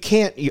 you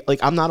can't,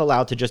 I'm not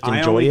allowed to just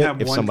enjoy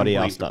it if somebody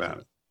else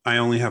does. I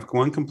only have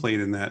one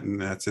complaint in that,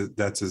 and that's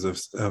as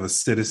of a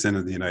citizen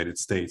of the United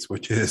States,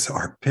 which is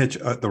our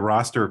the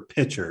roster of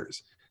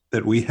pitchers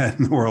that we had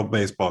in the World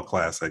Baseball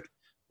Classic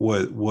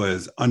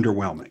was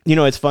underwhelming.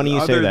 It's funny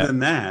you say that. Other than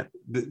that,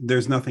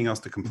 there's nothing else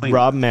to complain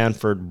Rob about.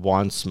 Manfred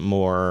wants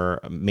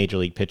more major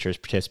league pitchers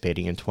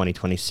participating in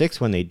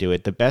 2026 when they do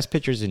it. The best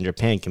pitchers in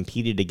Japan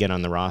competed to get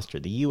on the roster.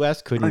 The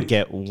U.S. couldn't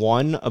get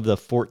one of the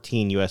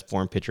 14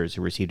 U.S.-born pitchers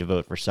who received a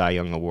vote for Cy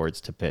Young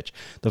Awards to pitch.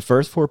 The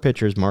first 4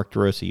 pitchers Mark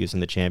DeRosa used in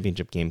the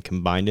championship game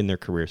combined in their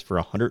careers for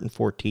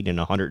 114 and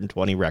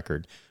 120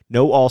 record.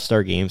 No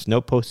All-Star games,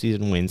 no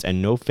postseason wins,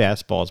 and no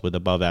fastballs with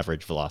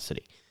above-average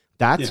velocity.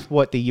 That's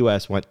what the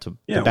U.S. went to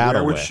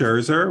battle with. Where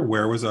was Scherzer?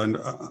 Where was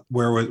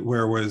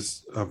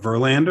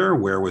Verlander?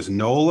 Where was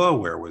Nola?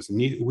 Where was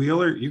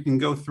Wheeler? You can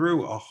go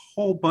through a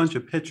whole bunch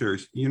of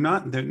pitchers. They're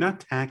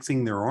not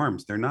taxing their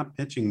arms. They're not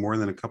pitching more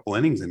than a couple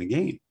innings in a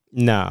game.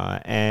 No,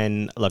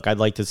 and look, I'd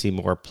like to see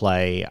more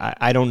play.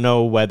 I don't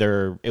know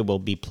whether it will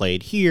be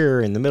played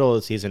here in the middle of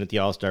the season at the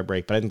All-Star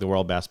break, but I think the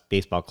World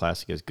Baseball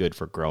Classic is good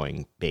for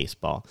growing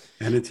baseball.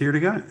 And it's here to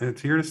go.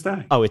 It's here to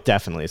stay. Oh, it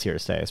definitely is here to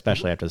stay,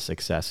 especially after the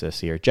success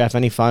this year. Jeff,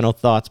 any final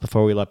thoughts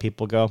before we let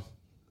people go?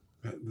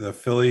 The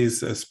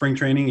Phillies spring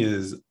training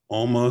is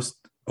almost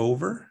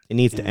over. It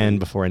needs to end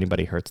before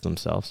anybody hurts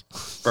themselves.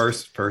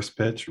 First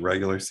pitch,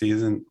 regular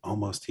season,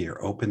 almost here,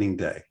 opening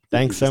day.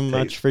 Thanks so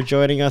much for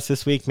joining us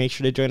this week. Make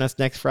sure to join us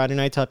next Friday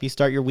night to help you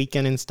start your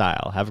weekend in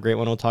style. Have a great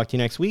one. We'll talk to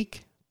you next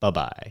week.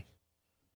 Bye-bye.